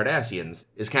the Cardassians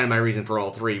is kind of my reason for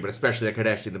all three, but especially the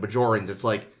Cardassians, the Bajorans, it's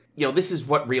like, you know, this is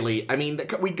what really, I mean,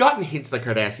 we'd gotten hints of the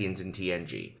Cardassians in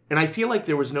TNG. And I feel like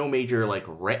there was no major, like,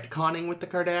 retconning with the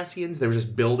Cardassians. They were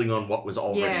just building on what was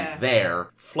already there,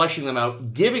 fleshing them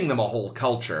out, giving them a whole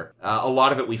culture. A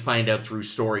lot of it we find out through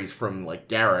stories from, like,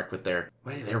 Garak with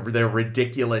their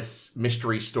ridiculous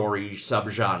mystery story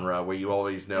subgenre where you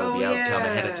always know the outcome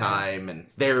ahead of time. And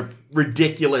their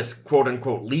ridiculous,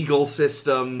 quote-unquote, legal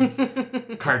system.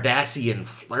 Cardassian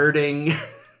flirting.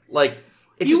 Like...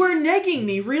 You were negging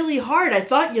me really hard. I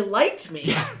thought you liked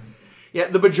me. Yeah,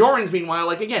 the Bajorans, meanwhile,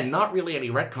 like, again, not really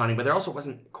any retconning, but there also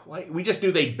wasn't quite... We just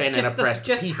knew they'd been an oppressed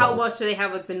people. Just how much do they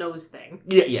have with the nose thing?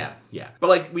 Yeah. But,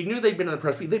 like, we knew they'd been an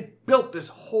oppressed people. They built this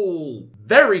whole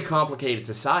very complicated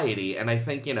society, and I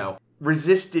think, you know,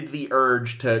 resisted the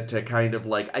urge to kind of,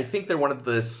 like... I think they're one of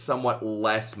the somewhat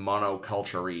less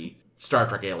monoculture-y Star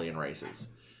Trek alien races.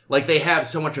 Like, they have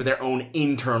so much of their own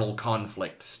internal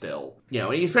conflict still. You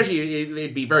know, especially,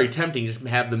 it'd be very tempting to just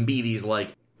have them be these,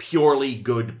 like, purely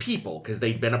good people, because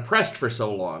they'd been oppressed for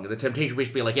so long. And the temptation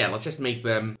would be like, yeah, let's just make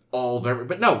them all very...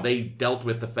 But no, they dealt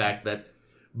with the fact that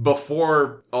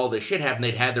before all this shit happened,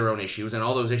 they'd had their own issues, and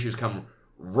all those issues come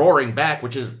roaring back,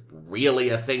 which is really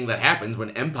a thing that happens when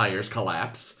empires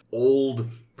collapse. Old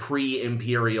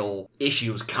pre-imperial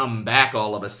issues come back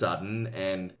all of a sudden,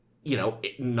 and... You know,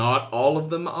 not all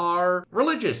of them are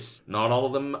religious. Not all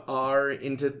of them are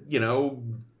into, you know,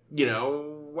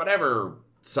 whatever.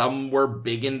 Some were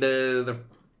big into the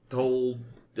whole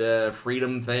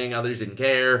freedom thing. Others didn't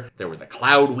care. There were the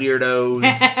cloud weirdos.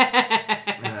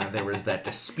 There was that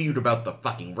dispute about the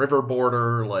fucking river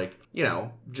border. Like, you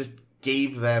know, just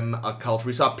gave them a culture.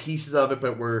 We saw pieces of it,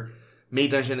 but we're... made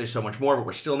to understand there's so much more, but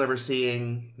we're still never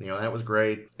seeing. You know, that was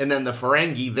great. And then the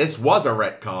Ferengi, this was a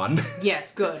retcon.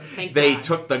 Yes, good. Thank They God.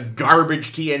 took the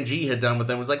garbage TNG had done with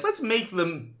them, was like, let's make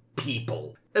them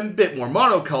people. A bit more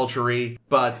monoculture-y,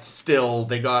 but still,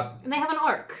 they got... And they have an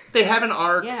arc. They have an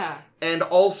arc. Yeah. And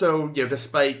also, you know,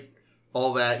 despite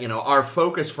all that, you know, our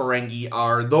focus Ferengi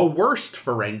are the worst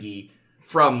Ferengi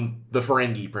from the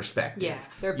Ferengi perspective. Yeah,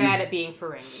 they're bad at being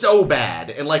Ferengi. So bad.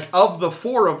 And, like, of the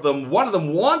four of them, one of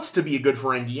them wants to be a good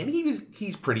Ferengi, and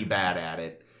he's pretty bad at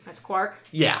it. That's Quark?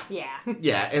 Yeah. Yeah.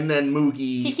 Yeah, and then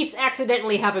Moogie... He keeps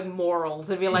accidentally having morals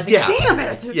and realizing, damn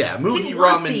it! Yeah, Moogie,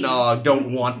 Rom, and Nog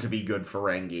don't want to be good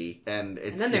Ferengi, and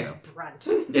it's, and then there's Brunt.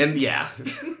 And, yeah.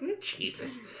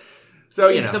 Jesus. So,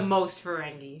 you know. He's the most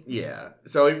Ferengi. Yeah.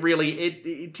 So it really,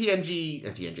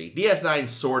 DS9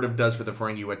 sort of does for the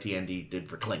Ferengi what TNG did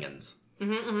for Klingons.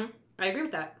 I agree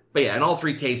with that. But yeah, in all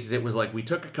three cases, it was like we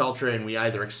took a culture and we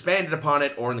either expanded upon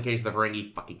it, or in the case of the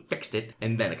Ferengi, fucking fixed it,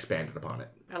 and then expanded upon it.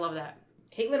 I love that.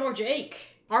 Caitlin or Jake?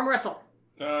 Arm wrestle.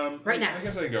 Right now. I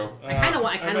guess I go. I kind of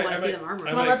want to see them arm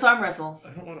wrestle. Come on, let's arm wrestle. I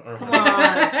don't want to arm wrestle.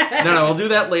 Come on. No, we'll do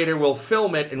that later. We'll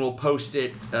film it and we'll post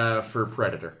it for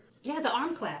Predator. Yeah, the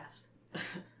arm clasp.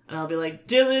 And I'll be like,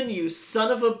 Dylan, you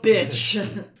son of a bitch.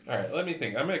 All right, let me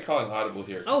think. I'm going to call an audible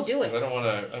here. Oh, do it. I don't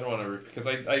want to, because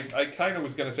I kind of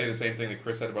was going to say the same thing that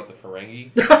Chris said about the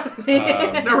Ferengi.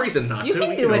 No reason not you to. Can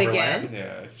we do can it overlap. again.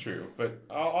 Yeah, it's true. But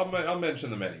I'll mention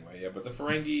them anyway. Yeah, but the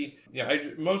Ferengi, yeah,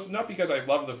 not because I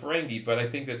love the Ferengi, but I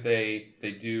think that they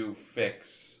do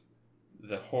fix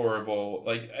the horrible.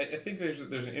 Like I think there's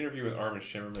an interview with Armin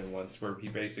Shimmerman once where he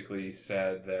basically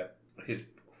said that his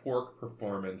Quark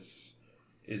performance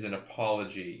is an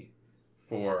apology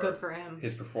for good for him.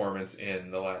 His performance in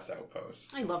The Last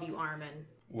Outpost. I love you, Armin.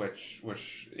 Which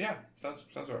yeah, sounds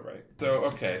about right.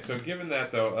 So given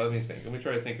that though, let me think. Let me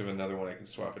try to think of another one I can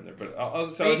swap in there. But Are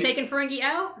you taking Ferengi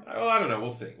out? Oh, I don't know.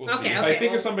 We'll think. We'll see. If Okay, I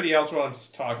think of somebody else while I'm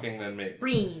talking, then maybe.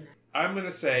 Green. I'm going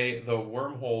to say the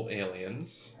wormhole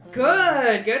aliens.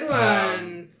 Good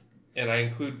one. And I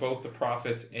include both the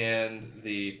prophets and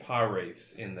the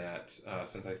Pa-wraiths in that,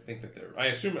 since I think that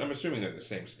I'm assuming they're the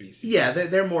same species. Yeah,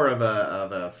 they're more of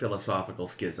a philosophical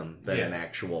schism than an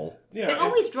actual. Yeah, it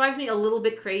always drives me a little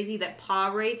bit crazy that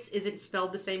Pa-wraiths isn't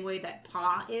spelled the same way that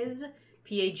Pa is.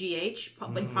 P-A-G-H.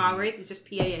 But Pa-wraiths is just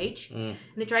P-A-H. And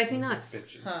it drives me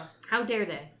nuts. Huh. How dare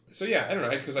they? So yeah, I don't know,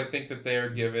 because I think that they're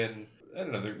given, I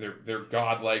don't know, they're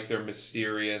godlike, they're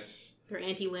mysterious. They're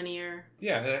anti-linear.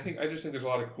 Yeah, and I just think there's a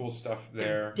lot of cool stuff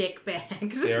there. They're dick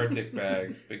bags. They are dick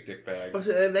bags, big dick bags.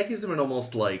 That gives them an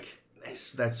almost like,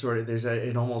 that sort of, there's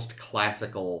an almost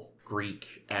classical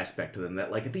Greek aspect to them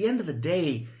that, like, at the end of the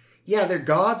day, yeah, they're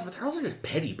gods, but they're also just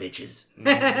petty bitches.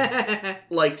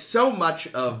 Like, so much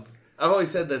of, I've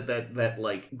always said that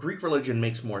like, Greek religion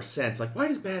makes more sense. Like, why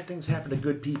does bad things happen to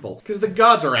good people? Because the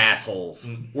gods are assholes.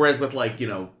 Whereas with, like, you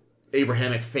know,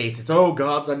 Abrahamic faith, it's,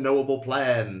 God's unknowable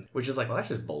plan. Which is like, well, that's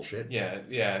just bullshit. Yeah.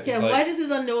 Yeah, why does his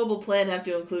unknowable plan have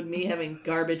to include me having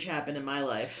garbage happen in my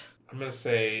life? I'm going to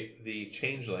say the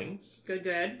changelings.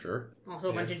 Good. Sure. A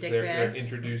whole bunch of dick they're bags. They're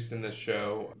introduced in this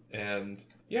show, and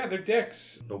yeah, they're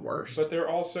dicks. The worst. But they're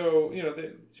also, you know,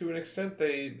 to an extent,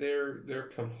 they're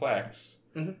complex.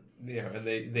 Mm-hmm. You know, and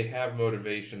they have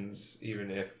motivations, even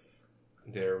if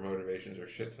their motivations are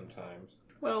shit sometimes.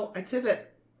 Well, I'd say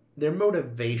that their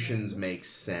motivations make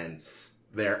sense.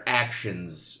 Their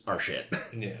actions are shit.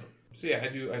 Yeah. So yeah, I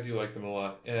do like them a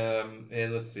lot. And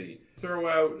let's see. Throw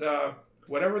out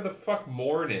whatever the fuck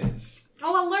Morn is.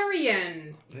 Oh,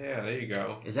 Elurian. Yeah, there you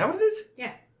go. Is that what it is?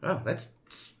 Yeah. Oh, that's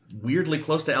weirdly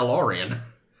close to Elorian.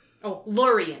 Oh,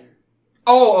 Lurian.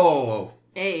 Oh.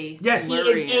 Yes. He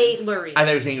is a Lurian. I thought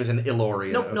you were saying he was an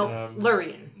Ilorian. Nope.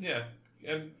 Lurian. Yeah.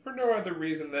 And for no other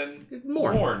reason than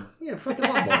Morn. Yeah, fucking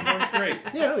love Morn. Morn's great.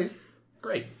 Yeah, he's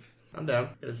great. I'm down.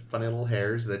 His funny little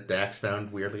hairs that Dax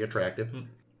found weirdly attractive.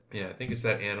 Yeah, I think it's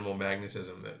that animal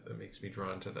magnetism that makes me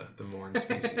drawn to the Morn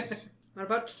species. What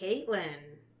about Caitlin?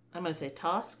 I'm going to say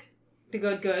Tosk.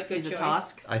 Good He's choice. a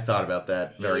Tosk. I thought about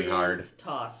that very hard.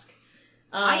 Tosk.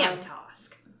 I am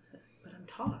Tosk. But I'm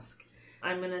Tosk.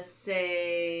 I'm going to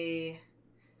say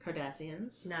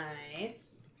Cardassians.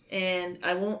 Nice. And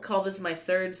I won't call this my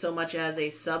third so much as a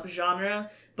subgenre,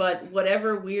 but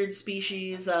whatever weird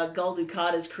species Gul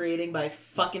Dukat is creating by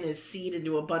fucking his seed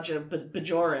into a bunch of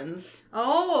Bajorans.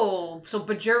 Oh, so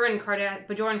Bajoran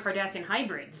Cardassian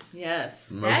hybrids. Yes.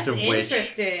 That's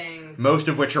interesting. Most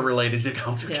of which are related to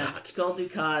Gul Dukat. Yeah, Gul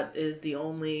Dukat is the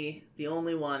only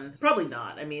one. Probably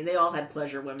not. I mean, they all had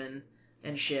pleasure women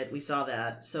and shit. We saw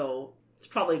that. So it's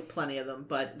probably plenty of them,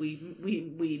 but we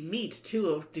meet two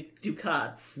of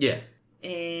Dukats. Yes.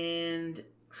 And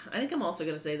I think I'm also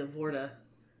going to say the Vorta.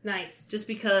 Nice. Just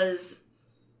because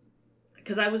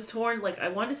I was torn. Like, I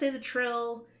wanted to say the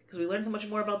Trill, because we learned so much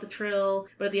more about the Trill,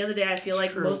 but at the end of the day, I feel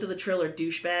like most of the Trill are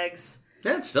douchebags.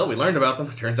 Yeah, still, we learned about them.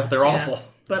 It turns out they're awful.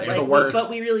 But they're the worst.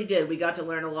 But we really did. We got to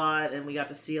learn a lot, and we got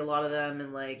to see a lot of them,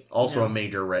 and like... Also a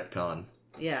major retcon.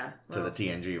 Yeah. To the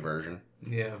TNG version.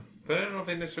 Yeah. But I don't know if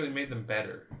they necessarily made them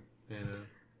better. You know?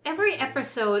 Every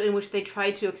episode in which they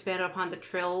tried to expand upon the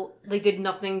Trill, they did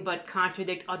nothing but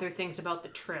contradict other things about the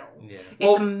Trill. Yeah.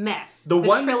 It's a mess. The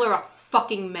Trill are a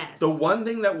fucking mess. The one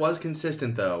thing that was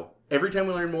consistent, though, every time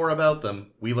we learned more about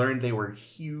them, we learned they were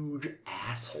huge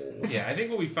assholes. Yeah, I think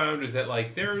what we found is that,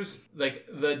 like, there's, like,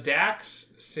 the Dax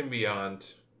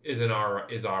symbiont is an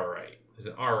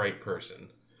alright person.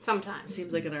 Sometimes.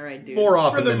 Seems like an alright dude. More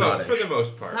often than not. For the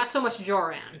most part. Not so much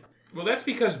Joran. Well, that's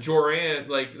because Joran,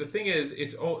 like, the thing is, the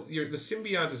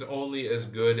symbiont is only as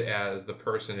good as the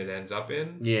person it ends up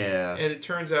in. Yeah. And it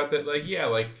turns out that, like,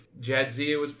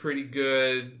 Jadzia was pretty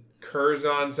good.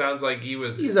 Curzon sounds like he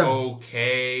was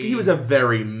okay. He was a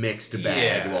very mixed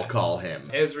bag, we'll call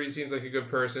him. Ezri seems like a good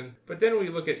person. But then we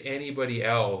look at anybody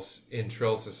else in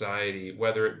Trill society,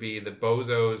 whether it be the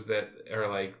bozos that are,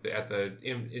 like, at the...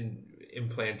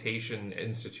 Implantation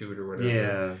Institute or whatever.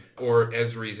 Yeah. Or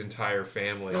Ezri's entire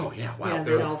family. Oh, yeah, wow. Yeah,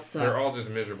 they all suck. They're all just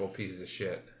miserable pieces of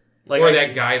shit. Like, or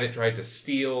that guy that tried to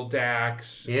steal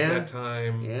Dax that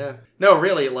time. Yeah. No,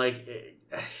 really, like,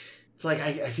 it's like,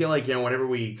 I feel like, you know, whenever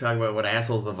we talk about what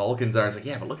assholes the Vulcans are, it's like,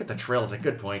 yeah, but look at the Trill. It's a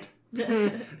good point.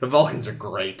 The Vulcans are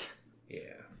great. Yeah,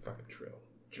 fucking Trill.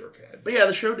 Jerkhead. But yeah,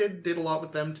 the show did a lot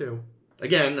with them, too.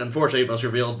 Again, unfortunately, it was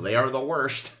revealed they are the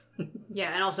worst.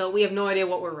 Yeah, and also, we have no idea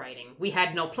what we're writing. We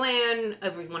had no plan.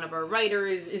 Every one of our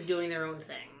writers is doing their own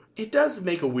thing. It does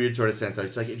make a weird sort of sense.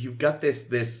 It's like, if you've got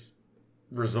this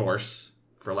resource,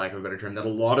 for lack of a better term, that a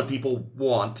lot of people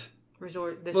want... The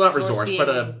symbiont.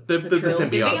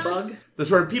 The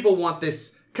sort of people want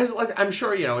this Because I'm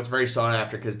sure, it's very sought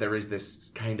after because there is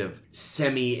this kind of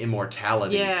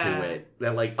semi-immortality to it.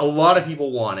 That, a lot of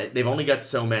people want it. They've only got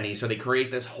so many, so they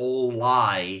create this whole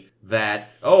lie that,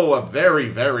 a very,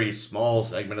 very small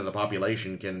segment of the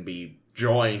population can be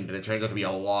joined, and it turns out to be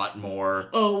a lot more.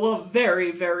 A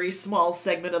very, very small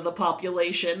segment of the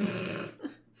population.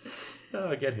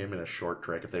 Get him in a Short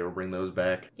Trek if they would bring those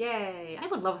back. Yay. I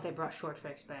would love if they brought Short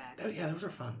Treks back. Yeah, those are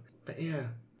fun. But yeah.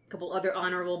 A couple other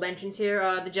honorable mentions here.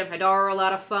 The Jem'Hadar are a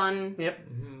lot of fun. Yep.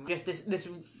 Just this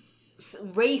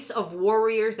race of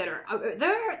warriors that are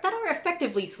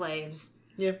effectively slaves.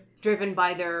 Yep. Driven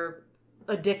by their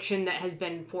addiction that has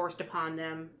been forced upon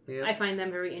them. Yep. I find them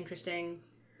very interesting.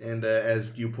 And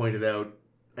as you pointed out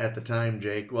at the time,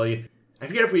 Jake, I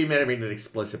forget if we made it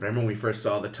explicit, but I remember when we first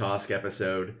saw the Tosk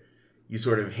episode, you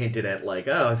sort of hinted at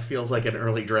this feels like an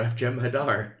early draft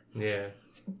Jem'Hadar. Yeah.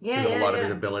 Yeah, because of a lot of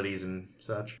his abilities and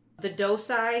such. The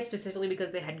Dosai, specifically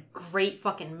because they had great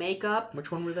fucking makeup.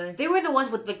 Which one were they? They were the ones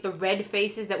with the red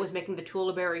faces that was making the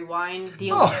Tulaberry wine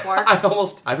deal with Quark.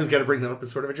 I was going to bring them up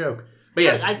as sort of a joke. But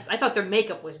yes. I thought their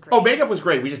makeup was great. Oh, makeup was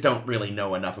great. We just don't really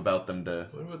know enough about them to...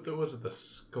 What was it? The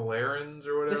Scalarans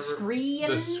or whatever? The Screens?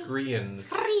 The Screens.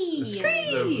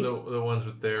 The ones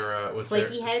with their...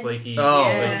 flaky heads? Flaky,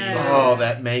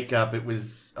 that makeup. It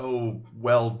was so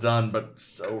well done, but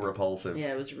so repulsive.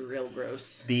 Yeah, it was real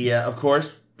gross. Of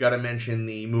course... Gotta mention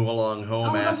the move along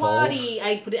home assholes. They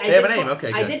have a name.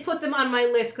 Okay, good. I did put them on my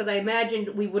list because I imagined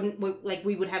we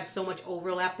would have so much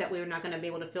overlap that we were not going to be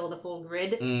able to fill the full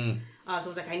grid. So I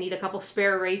was like, I need a couple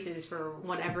spare races for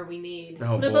whatever we need.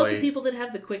 Oh, what about the people that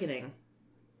have the quickening?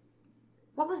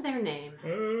 What was their name?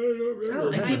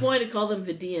 I keep wanting to call them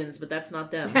Vidians, but that's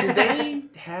not them. Did they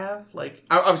have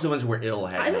obviously the ones who were ill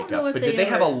had makeup, but did they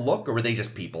have a look or were they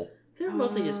just people? They were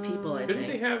mostly just people. I think. Didn't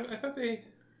they have? I thought they.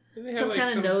 Didn't they some have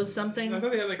kind of nose something. I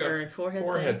thought they had a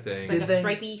forehead thing. Like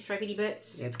a stripy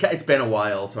bits. It's been a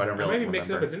while, so I don't really remember. Maybe mixed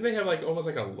up, but didn't they have almost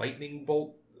like a lightning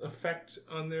bolt effect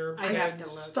on their I have to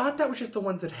look. Thought that was just the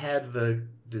ones that had the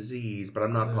disease, but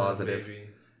I'm not positive. Maybe.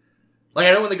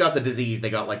 I know when they got the disease, they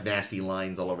got nasty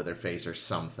lines all over their face or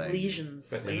something. Lesions.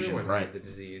 But everyone had the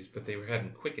disease, but they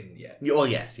hadn't quickened yet. Well,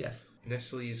 yes.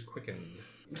 Nestle's quickened.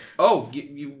 Oh,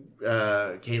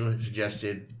 Caitlin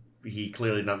suggested... He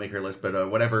clearly did not make her list,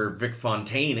 but whatever Vic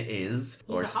Fontaine is...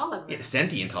 He's a hologram.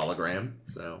 Sentient hologram,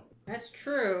 so... That's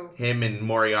true. Him and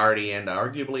Moriarty and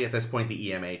arguably, at this point,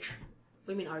 the EMH. What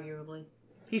do you mean, arguably?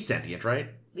 He's sentient, right?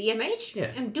 The EMH?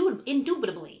 Yeah.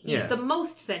 Indubitably. He's the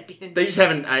most sentient. They just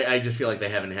haven't... I just feel like they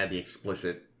haven't had the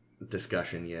explicit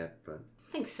discussion yet, but...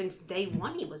 I think since day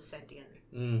one he was sentient.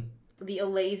 The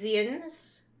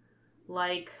Elazians,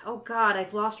 oh god,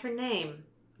 I've lost her name.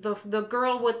 The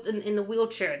girl in the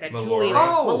wheelchair that Julie...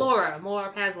 Melora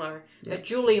Paslar. Yep. That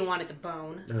Julie wanted to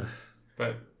bone.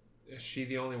 But is she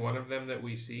the only one of them that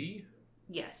we see?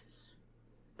 Yes.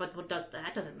 But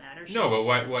that doesn't matter. But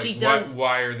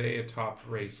why are they a top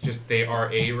race? Just they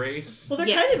are a race? Well,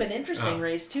 they're kind of an interesting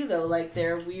race, too, though.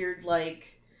 They're weird,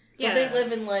 Yeah. They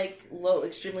live in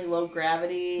extremely low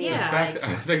gravity. Yeah.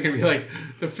 They're gonna be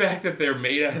the fact that they're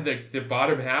made out of the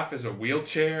bottom half is a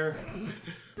wheelchair.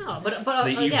 No, but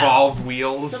they evolved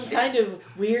wheels. Some kind of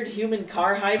weird human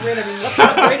car hybrid. I mean, what's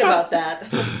so great about that?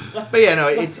 But yeah,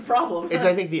 no, what's the problem? It's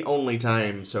I think the only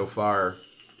time so far,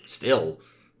 still,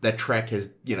 that Trek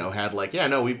has had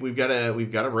we've got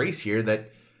a race here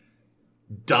that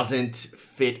doesn't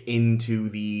fit into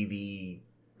the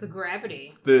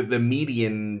gravity, the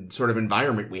median sort of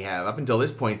environment we have. Up until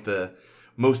this point, the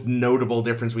most notable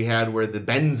difference we had were the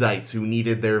Benzites who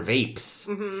needed their vapes.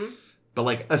 Mm-hmm.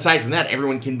 But, aside from that,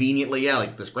 everyone conveniently,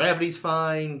 this gravity's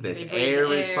fine, this air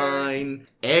is fine,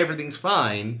 everything's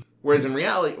fine. Whereas in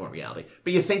reality,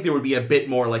 but you think there would be a bit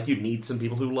more, you'd need some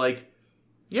people who,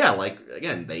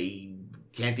 again, they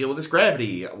can't deal with this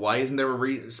gravity. Why isn't there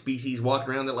a species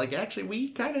walking around that, actually, we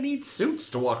kind of need suits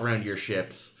to walk around your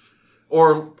ships?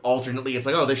 Or, alternately, it's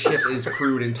this ship is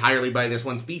crewed entirely by this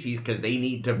one species because they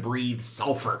need to breathe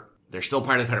sulfur. They're still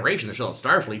part of the Federation, they're still in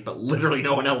Starfleet, but literally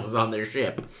no one else is on their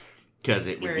ship. Because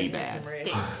it would be bad.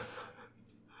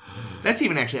 That's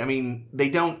even actually, they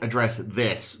don't address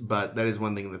this, but that is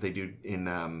one thing that they do in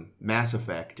Mass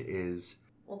Effect is...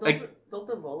 Well, don't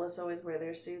the Volus always wear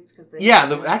their suits? Actually,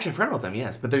 I forgot about them,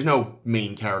 yes. But there's no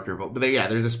main character. But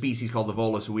there's a species called the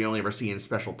Volus who we only ever see in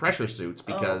special pressure suits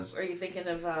because... are you thinking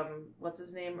of, what's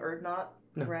his name, Erdnot?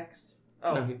 No. Rex?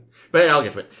 Oh. Okay. But I'll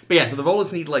get to it. But so the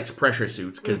Volus need, pressure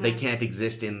suits because they can't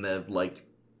exist in the,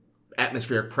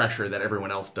 atmospheric pressure that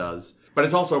everyone else does. But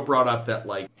it's also brought up that,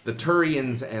 the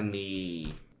Turians and the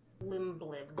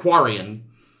Limblibs. Quarian,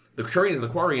 the Turians and the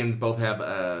Quarians both have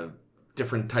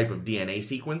different type of DNA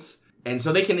sequence. And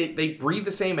so they breathe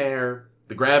the same air,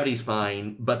 the gravity's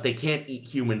fine, but they can't eat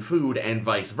human food and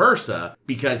vice versa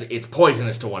because it's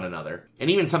poisonous to one another. And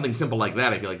even something simple like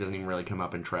that I feel like doesn't even really come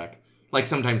up in Trek. Like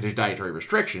sometimes there's dietary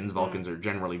restrictions, Vulcans are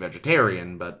generally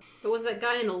vegetarian, but... There was that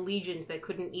guy in Allegiance that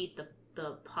couldn't eat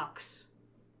the pucks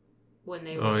when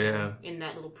they were in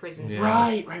that little prison cell.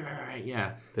 Right,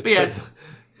 yeah. But yeah...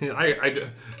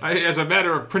 I, as a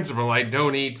matter of principle, I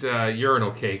don't eat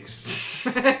urinal cakes.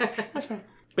 That's fair.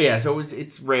 But yeah, so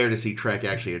it's rare to see Trek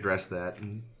actually address that,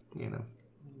 and, you know.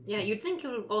 Yeah, you'd think it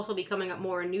would also be coming up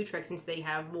more in New Trek since they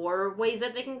have more ways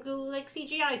that they can do, like,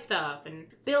 CGI stuff and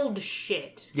build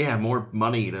shit. Yeah, more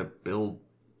money to build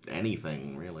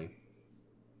anything, really.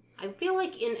 I feel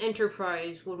like in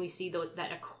Enterprise, when we see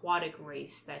that aquatic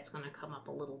race, that's going to come up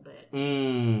a little bit.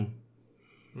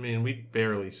 I mean, we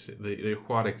barely see the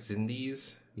aquatic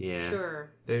Zindies. Yeah,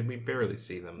 sure. We barely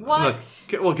see them. What?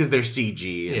 Look, well, because they're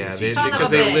CG. Yeah, because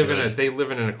they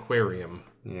live in an aquarium.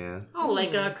 Yeah. Oh,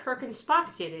 like Kirk and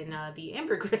Spock did in the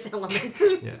Ambergris Element.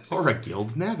 Yes. Or a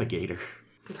guild navigator.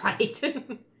 Right.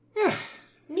 Yeah.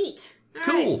 Neat. All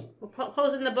cool. Right. We're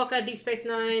closing the book on Deep Space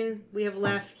Nine. We have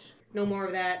left. No more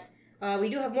of that. We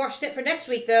do have more shit for next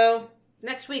week, though.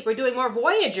 Next week, we're doing more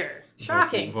Voyager.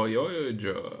 Shocking.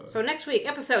 Voyager. So next week,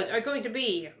 episodes are going to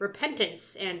be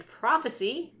Repentance and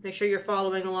Prophecy. Make sure you're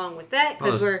following along with that,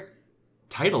 because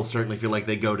titles certainly feel like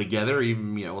they go together.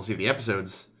 Even, we'll see if the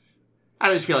episodes...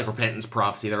 I just feel like Repentance,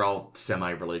 Prophecy, they're all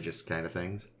semi-religious kind of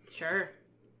things. Sure.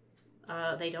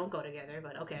 They don't go together,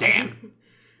 but okay. Damn.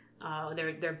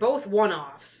 They're both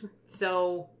one-offs.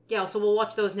 So we'll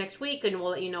watch those next week, and we'll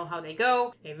let you know how they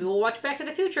go. Maybe we'll watch Back to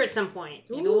the Future at some point.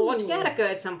 Maybe we'll watch Gattaca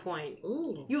at some point.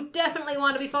 Ooh. You definitely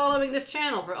want to be following this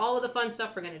channel for all of the fun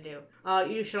stuff we're going to do.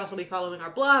 You should also be following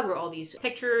our blog, where all these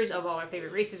pictures of all our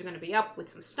favorite races are going to be up with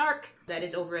some snark. That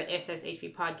is over at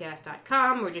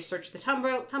sshppodcast.com, or just search the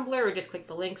Tumblr, or just click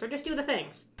the links, or just do the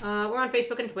things. We're on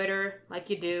Facebook and Twitter, like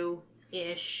you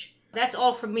do-ish. That's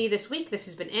all from me this week. This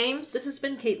has been Ames. This has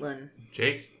been Caitlin.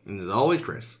 Jake. And as always,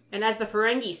 Chris. And as the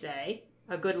Ferengi say,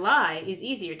 a good lie is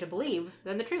easier to believe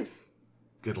than the truth.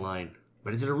 Good line.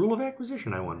 But is it a rule of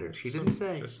acquisition, I wonder? She didn't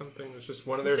say. Just something. It's just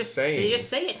one of their sayings. They just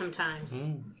say it sometimes.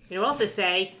 You know what else they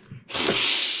say?